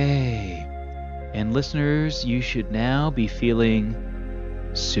 Okay. And listeners, you should now be feeling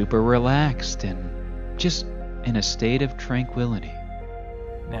super relaxed and just in a state of tranquility.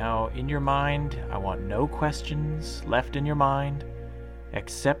 Now, in your mind, I want no questions left in your mind,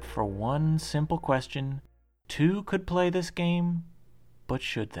 except for one simple question. Two could play this game, but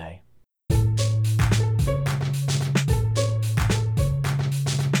should they?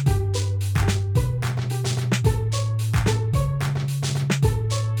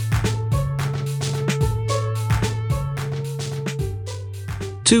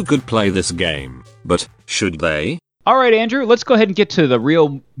 Two could play this game, but should they? All right, Andrew, let's go ahead and get to the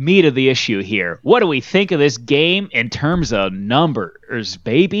real meat of the issue here. What do we think of this game in terms of numbers,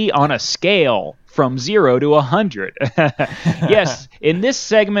 baby, on a scale from 0 to 100? Yes, in this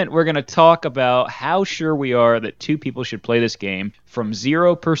segment, we're going to talk about how sure we are that two people should play this game from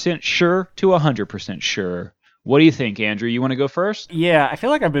 0% sure to 100% sure. What do you think, Andrew? You want to go first? Yeah, I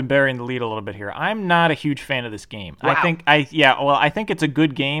feel like I've been burying the lead a little bit here. I'm not a huge fan of this game. Wow. I think it's a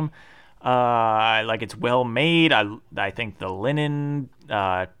good game. Like it's well made. I think the linen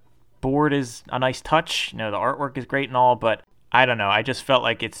board is a nice touch. You know, the artwork is great and all, but I don't know. I just felt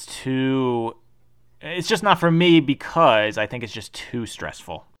like it's just not for me because I think it's just too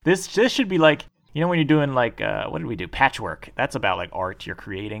stressful. This should be like, you know, when you're doing like, what did we do? Patchwork. That's about like art. You're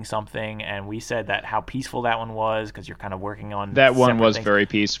creating something. And we said that how peaceful that one was because you're kind of working on that one was things. Very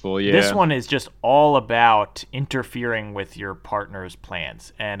peaceful, yeah. This one is just all about interfering with your partner's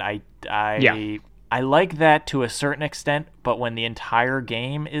plans. And I like that to a certain extent, but when the entire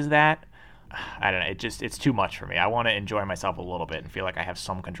game is that, I don't know, it's too much for me. I want to enjoy myself a little bit and feel like I have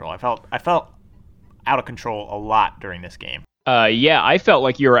some control. I felt out of control a lot during this game. Yeah, I felt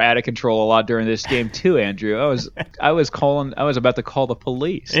like you were out of control a lot during this game too, Andrew. I was about to call the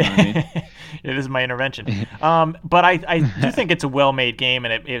police. You know what I mean? It is my intervention. But I do think it's a well-made game,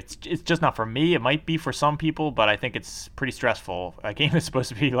 and it's just not for me. It might be for some people, but I think it's pretty stressful. A game that's supposed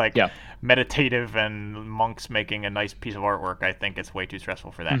to be like meditative and monks making a nice piece of artwork. I think it's way too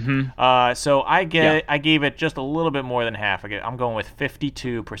stressful for that. Mm-hmm. So I gave it just a little bit more than half. I'm going with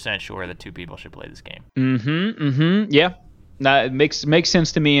 52% sure that 2 people should play this game. Yeah. It makes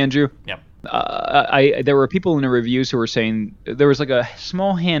sense to me, Andrew. Yep. There were people in the reviews who were saying there was like a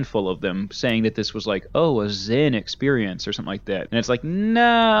small handful of them saying that this was like, a Zen experience or something like that. And it's like,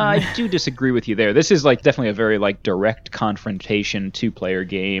 nah, I do disagree with you there. This is like definitely a very like direct confrontation 2-player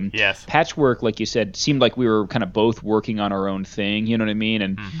game. Yes. Patchwork, like you said, seemed like we were kind of both working on our own thing. You know what I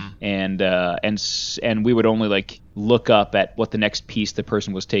mean? And we would only like look up at what the next piece the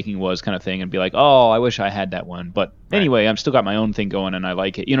person was taking was, kind of thing, and be like, oh, I wish I had that one. But anyway, I'm still got my own thing going and I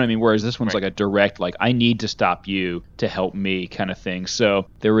like it. You know what I mean? Whereas this one's like a direct, like, I need to stop you to help me kind of thing. So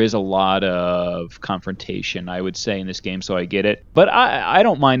there is a lot of confrontation, I would say, in this game. So I get it. But I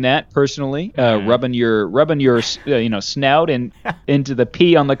don't mind that personally. Rubbing your snout and into the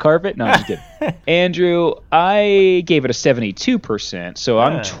pee on the carpet. No, I'm just kidding. Andrew, I gave it a 72%. So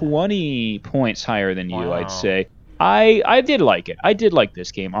I'm 20 points higher than you, I'd say. I did like it. I did like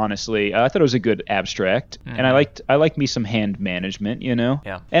this game, honestly. I thought it was a good abstract, and I liked me some hand management, you know?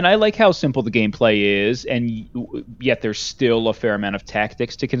 Yeah. And I like how simple the gameplay is, and yet there's still a fair amount of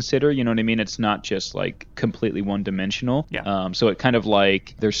tactics to consider, you know what I mean? It's not just, like, completely one-dimensional. Yeah. So it kind of,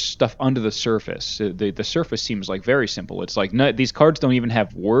 like, there's stuff under the surface. The surface seems, like, very simple. It's like, these cards don't even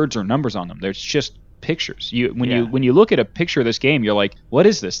have words or numbers on them. There's just pictures. When you look at a picture of this game, you're like, what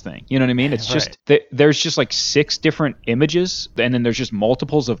is this thing? You know what I mean? It's just there's just like 6 different images, and then there's just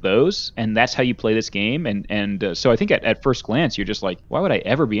multiples of those, and that's how you play this game. And so I think at first glance you're just like, why would I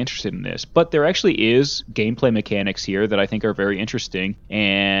ever be interested in this? But there actually is gameplay mechanics here that I think are very interesting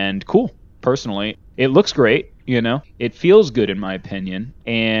and cool. Personally, it looks great. You know, it feels good in my opinion,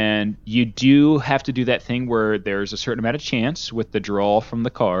 and you do have to do that thing where there's a certain amount of chance with the draw from the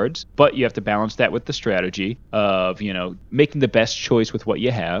cards, but you have to balance that with the strategy of, you know, making the best choice with what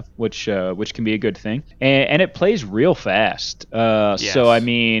you have, which can be a good thing. And it plays real fast. Yes. So I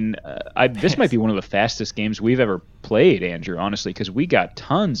mean, this might be one of the fastest games we've ever played, Andrew, honestly, because we got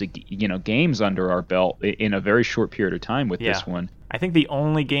tons of games under our belt in a very short period of time with this one. I think the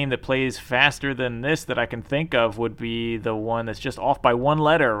only game that plays faster than this that I can think of would be the one that's just off by 1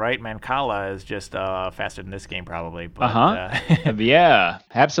 letter, right? Mancala is just faster than this game probably. But, yeah,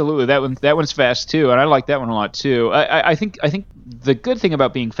 absolutely. That one's fast too, and I like that one a lot too. I think the good thing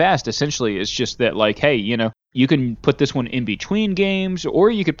about being fast essentially is just that, like, hey, you know, you can put this one in between games,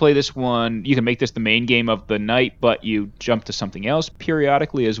 or you could play this one. You can make this the main game of the night, but you jump to something else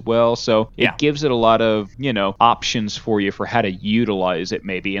periodically as well. So it gives it a lot of, you know, options for you for how to utilize it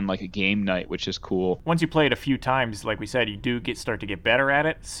maybe in like a game night, which is cool. Once you play it a few times, like we said, you do start to get better at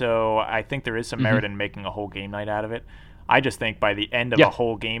it. So I think there is some merit in making a whole game night out of it. I just think by the end of a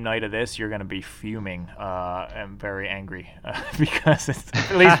whole game night of this, you're going to be fuming and very angry because it's,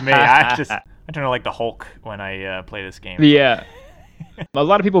 at least me, I turn to like the Hulk when I play this game. Yeah. A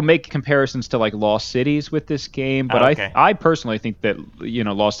lot of people make comparisons to like Lost Cities with this game, but I personally think that, you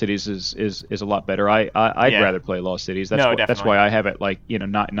know, Lost Cities is a lot better. I'd rather play Lost Cities. That's why I have it like, you know,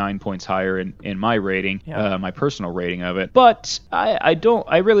 not 9 points higher in my rating, my personal rating of it. But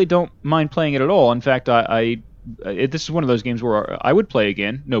I really don't mind playing it at all. In fact, this is one of those games where I would play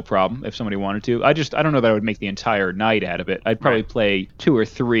again, no problem, if somebody wanted to. I don't know that I would make the entire night out of it. I'd probably play 2 or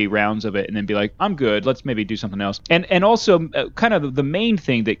 3 rounds of it and then be like, I'm good, let's maybe do something else. And also, kind of the main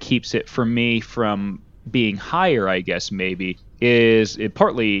thing that keeps it for me from being higher, I guess, maybe, is it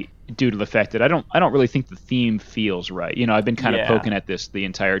partly due to the fact that I don't really think the theme feels right. You know, I've been kind of poking at this the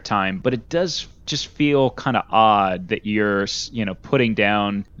entire time, but it does just feel kind of odd that you're, you know, putting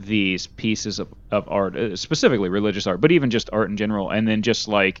down these pieces of art, specifically religious art, but even just art in general, and then just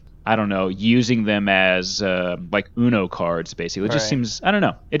like, I don't know, using them as like Uno cards, basically. It just seems, I don't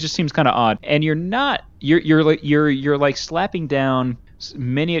know, it just seems kind of odd. And you're like slapping down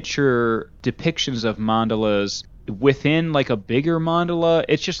miniature depictions of mandalas within like a bigger mandala.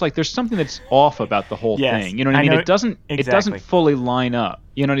 It's just like there's something that's off about the whole thing. You know what I mean? It doesn't fully line up.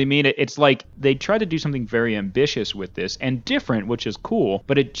 You know what I mean? It's like they tried to do something very ambitious with this and different, which is cool,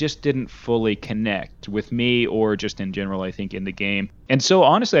 but it just didn't fully connect with me or just in general, I think, in the game. And so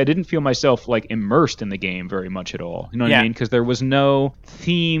honestly, I didn't feel myself like immersed in the game very much at all. You know what I mean? Because there was no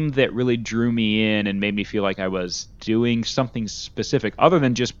theme that really drew me in and made me feel like I was doing something specific other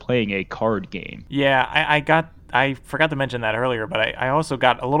than just playing a card game. Yeah, I forgot to mention that earlier, but I also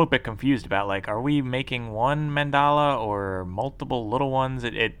got a little bit confused about, like, are we making one mandala or multiple little ones?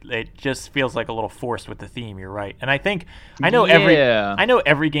 It just feels like a little forced with the theme. You're right, and I know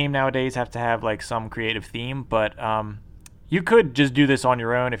every game nowadays have to have like some creative theme, but you could just do this on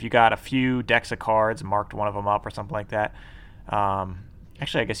your own if you got a few decks of cards, marked one of them up or something like that.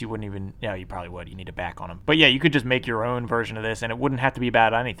 Actually, I guess you wouldn't even... Yeah, you probably would. You need a back on them. But yeah, you could just make your own version of this, and it wouldn't have to be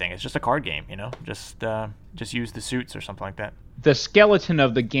about anything. It's just a card game, you know? Just use the suits or something like that. The skeleton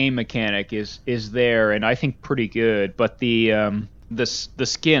of the game mechanic is there, and I think pretty good. But the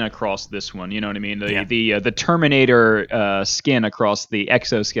skin across this one, you know what I mean? The Terminator skin across the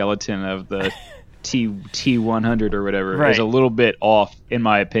exoskeleton of the T100 or whatever is a little bit off, in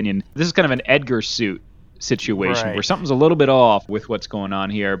my opinion. This is kind of an Edgar suit situation where something's a little bit off with what's going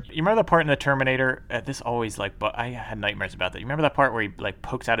on here. You remember the part in the Terminator? This always but I had nightmares about that. You remember that part where he like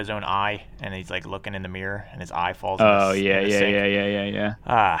pokes out his own ie and he's like looking in the mirror and his eye falls. Oh in yeah.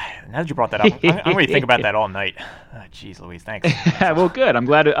 Now that you brought that up, I'm going to think about that all night. Jeez, Louise, thanks. Well, good. I'm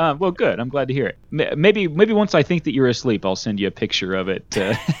glad. Good. I'm glad to hear it. Maybe once I think that you're asleep, I'll send you a picture of it.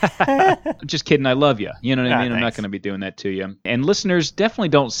 Just kidding. I love you. You know what I mean? Thanks. I'm not going to be doing that to you. And listeners, definitely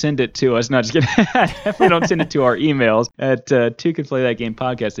don't send it to us. Not just kidding. Definitely don't send it to our emails at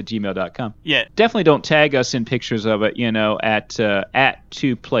twocantplaythatgamepodcast@gmail.com. Yeah. Definitely don't tag us in pictures of it, at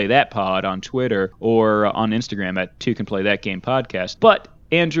twoplaythatpod on Twitter or on Instagram at twocantplaythatgamepodcast. But,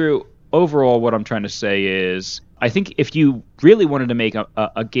 Andrew, overall what I'm trying to say is I think if you really wanted to make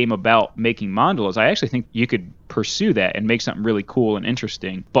a game about making mandalas, I actually think you could pursue that and make something really cool and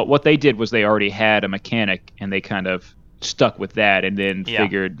interesting. But what they did was they already had a mechanic and they kind of stuck with that and then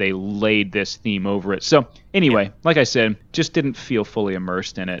figured they laid this theme over it. So anyway, like I said, just didn't feel fully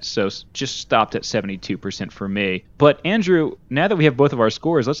immersed in it. So just stopped at 72% for me. But Andrew, now that we have both of our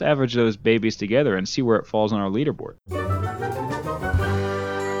scores, let's average those babies together and see where it falls on our leaderboard.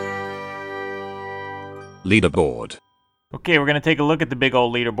 Leaderboard. Okay, we're going to take a look at the big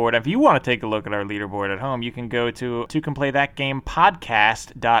old leaderboard. If you want to take a look at our leaderboard at home, you can go to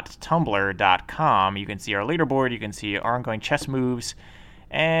twocantplaythatgamepodcast.tumblr.com. You can see our leaderboard, you can see our ongoing chess moves,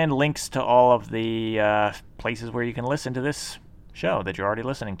 and links to all of the places where you can listen to this show that you're already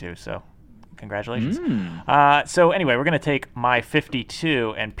listening to. So, congratulations. So anyway, we're going to take my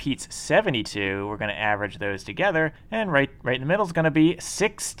 52 and Pete's 72. We're going to average those together, and right in the middle is going to be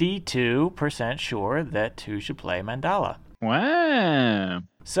 62% sure that two should play Mandala. Wow.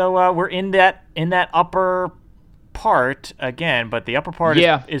 So we're in that upper part again, but the upper part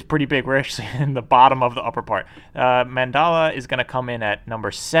is pretty big. We're actually in the bottom of the upper part. Mandala is going to come in at number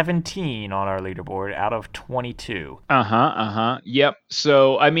 17 on our leaderboard out of 22. Yep.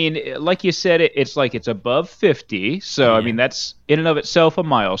 So, I mean, like you said, it's like it's above 50. So, I mean, that's in and of itself a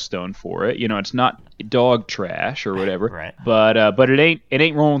milestone for it. It's not dog trash or whatever. Right. But it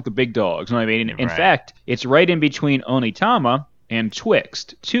ain't rolling with the big dogs. You know what I mean? In fact, it's right in between Onitama and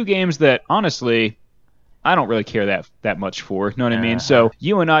Twixt. Two games that, honestly, I don't really care that much for. You know what I mean? So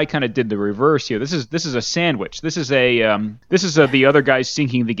you and I kind of did the reverse here. This is a sandwich. This is the other guy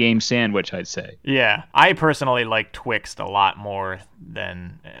sinking the game sandwich, I'd say. Yeah, I personally like Twixt a lot more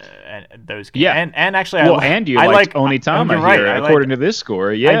than those games. Yeah, and actually, I like Onitama here, according to this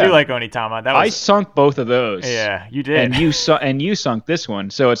score. Yeah, I do like Onitama. I sunk both of those. Yeah, you did. And you sunk this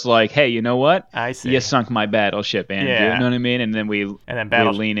one. So it's like, hey, you know what? I see. You sunk my Battleship, Andrew. Yeah. You know what I mean? And then we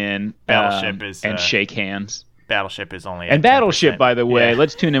lean in. Battleship is and shake hands. Battleship is only and Battleship, 10%. by the way,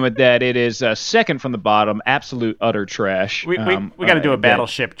 let's tune in with that. It is second from the bottom, absolute utter trash. We got to do a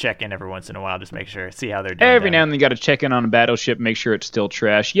Battleship check-in every once in a while, just make sure, see how they're doing. Every now and then you got to check in on a Battleship, make sure it's still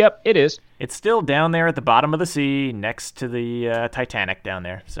trash. Yep, it is. It's still down there at the bottom of the sea, next to the Titanic down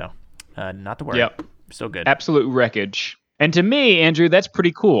there. So, not to worry. Yep, still good. Absolute wreckage. And to me, Andrew, that's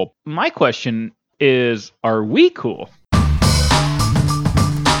pretty cool. My question is, are we cool?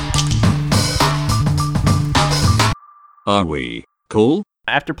 Are we cool?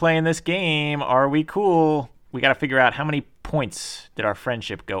 After playing this game, are we cool? We got to figure out how many points did our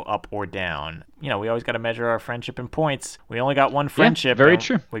friendship go up or down. We always got to measure our friendship in points. We only got one friendship. Yeah, very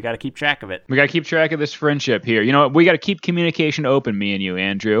true. We got to keep track of it. We got to keep track of this friendship here. We got to keep communication open, me and you,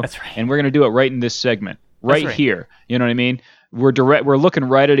 Andrew. That's right. And we're going to do it right in this segment. Right here. You know what I mean? we're looking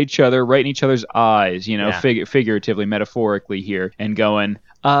right at each other, right in each other's eyes, Yeah. figuratively, metaphorically here, and going,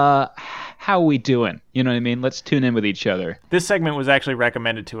 how we doing? You know what I mean? Let's tune in with each other. This segment was actually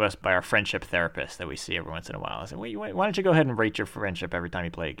recommended to us by our friendship therapist that we see every once in a while. I said, why don't you go ahead and rate your friendship every time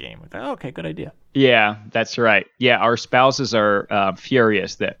you play a game? We're like, okay, good idea. Yeah, that's right. Yeah, our spouses are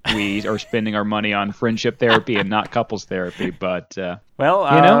furious that we are spending our money on friendship therapy and not couples therapy. But, well,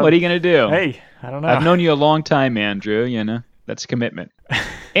 what are you going to do? Hey, I don't know. I've known you a long time, Andrew. That's commitment.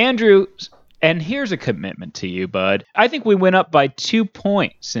 Andrew, and here's a commitment to you, bud. I think we went up by 2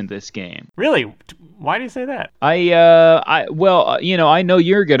 points in this game. Really? Why do you say that? I know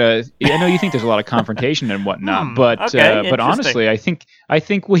you're gonna. I know you think there's a lot of confrontation and whatnot, but honestly, I think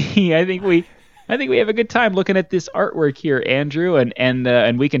we have a good time looking at this artwork here, Andrew,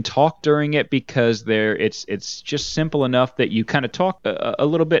 and we can talk during it because it's just simple enough that you kind of talk a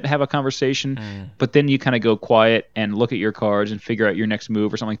little bit and have a conversation, but then you kind of go quiet and look at your cards and figure out your next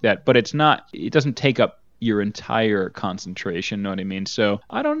move or something like that. But it doesn't take up your entire concentration, know what I mean? So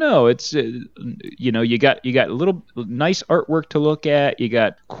I don't know. It's you got a little nice artwork to look at. You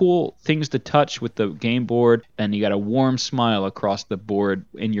got cool things to touch with the game board, and you got a warm smile across the board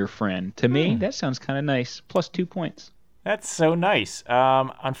in your friend. To me, that sounds kind of nice. Plus 2 points. That's so nice.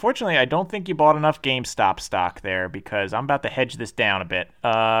 Unfortunately, I don't think you bought enough GameStop stock there because I'm about to hedge this down a bit.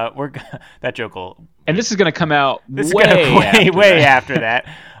 That joke will. And this is going to come out way after that.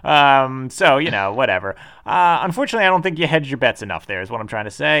 So, whatever. Unfortunately, I don't think you hedged your bets enough there is what I'm trying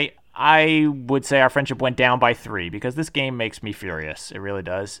to say. I would say our friendship went down by 3 because this game makes me furious. It really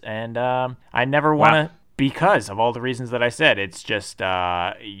does. And I never want to, because of all the reasons that I said. It's just,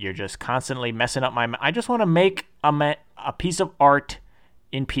 you're just constantly messing up I just want to make a piece of art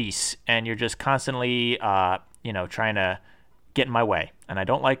in peace, and you're just constantly, trying to get in my way. And I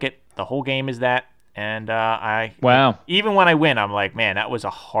don't like it. The whole game is that. And even when I win, I'm like, man, that was a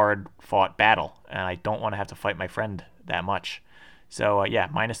hard-fought battle, and I don't want to have to fight my friend that much. So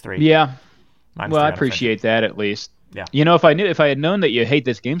 -3. Yeah. -3 I appreciate that at least. Yeah. If I had known that you hate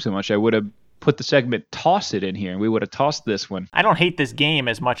this game so much, I would have put the segment "Toss It" in here, and we would have tossed this one. I don't hate this game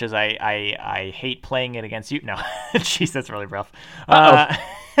as much as I hate playing it against you. No, jeez, that's really rough.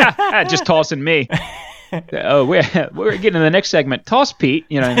 Just tossing me. Oh, we're getting to the next segment. Toss Pete.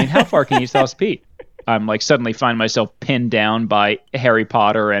 You know what I mean? How far can you toss Pete? I'm like suddenly find myself pinned down by Harry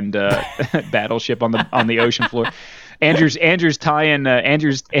Potter and Battleship on the ocean floor. Andrew's tying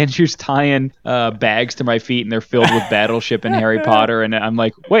bags to my feet, and they're filled with Battleship and Harry Potter, and I'm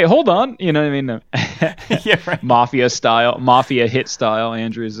like, wait, hold on, you know what I mean? Yeah, right. Mafia hit style.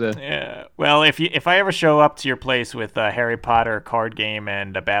 Andrew's. Yeah. Well, if I ever show up to your place with a Harry Potter card game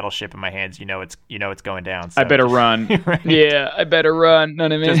and a Battleship in my hands, you know it's going down. So I better run. Right? Yeah, I better run. Know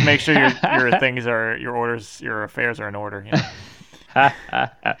what I mean? Just make sure your affairs are in order. You know?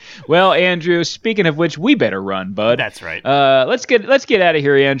 Well, Andrew, speaking of which, we better run, bud. That's right. Let's get out of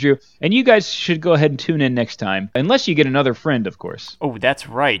here, Andrew. And you guys should go ahead and tune in next time, unless you get another friend, of course. Oh, that's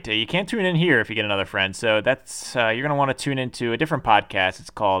right. You can't tune in here if you get another friend. So that's you're going to want to tune into a different podcast. It's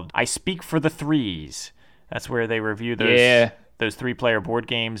called I Speak for the Threes. That's where they review those 3-player board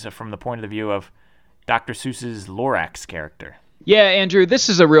games from the point of view of Dr. Seuss's Lorax character. Yeah, Andrew, this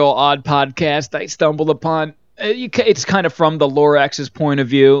is a real odd podcast I stumbled upon. It's kind of from the Lorax's point of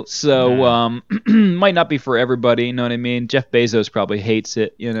view, so might not be for everybody, you know what I mean? Jeff Bezos probably hates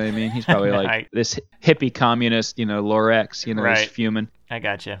it, you know what I mean? He's probably like this hippie communist, Lorax, he's fuming. I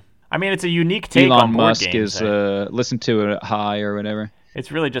gotcha. I mean, it's a unique take on board games. Elon Musk is listen to it high or whatever. It's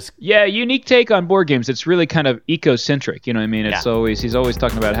really just... Yeah, unique take on board games. It's really kind of eco-centric, you know what I mean? He's always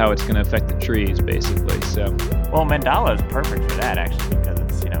talking about how it's going to affect the trees, basically, so... Well, Mandala is perfect for that, actually, because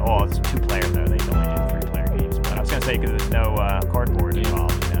it's, it's 2-player, though. They only do 3-player games. But I was going to say, because there's no cardboard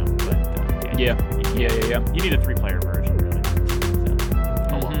involved, But, yeah. You need a 3-player version, really.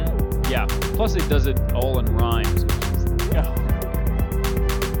 So, Yeah. Plus, it does it all in rhymes. Yeah.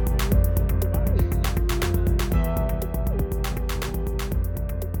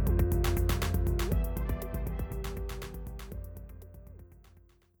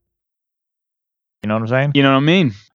 You know what I'm saying? You know what I mean?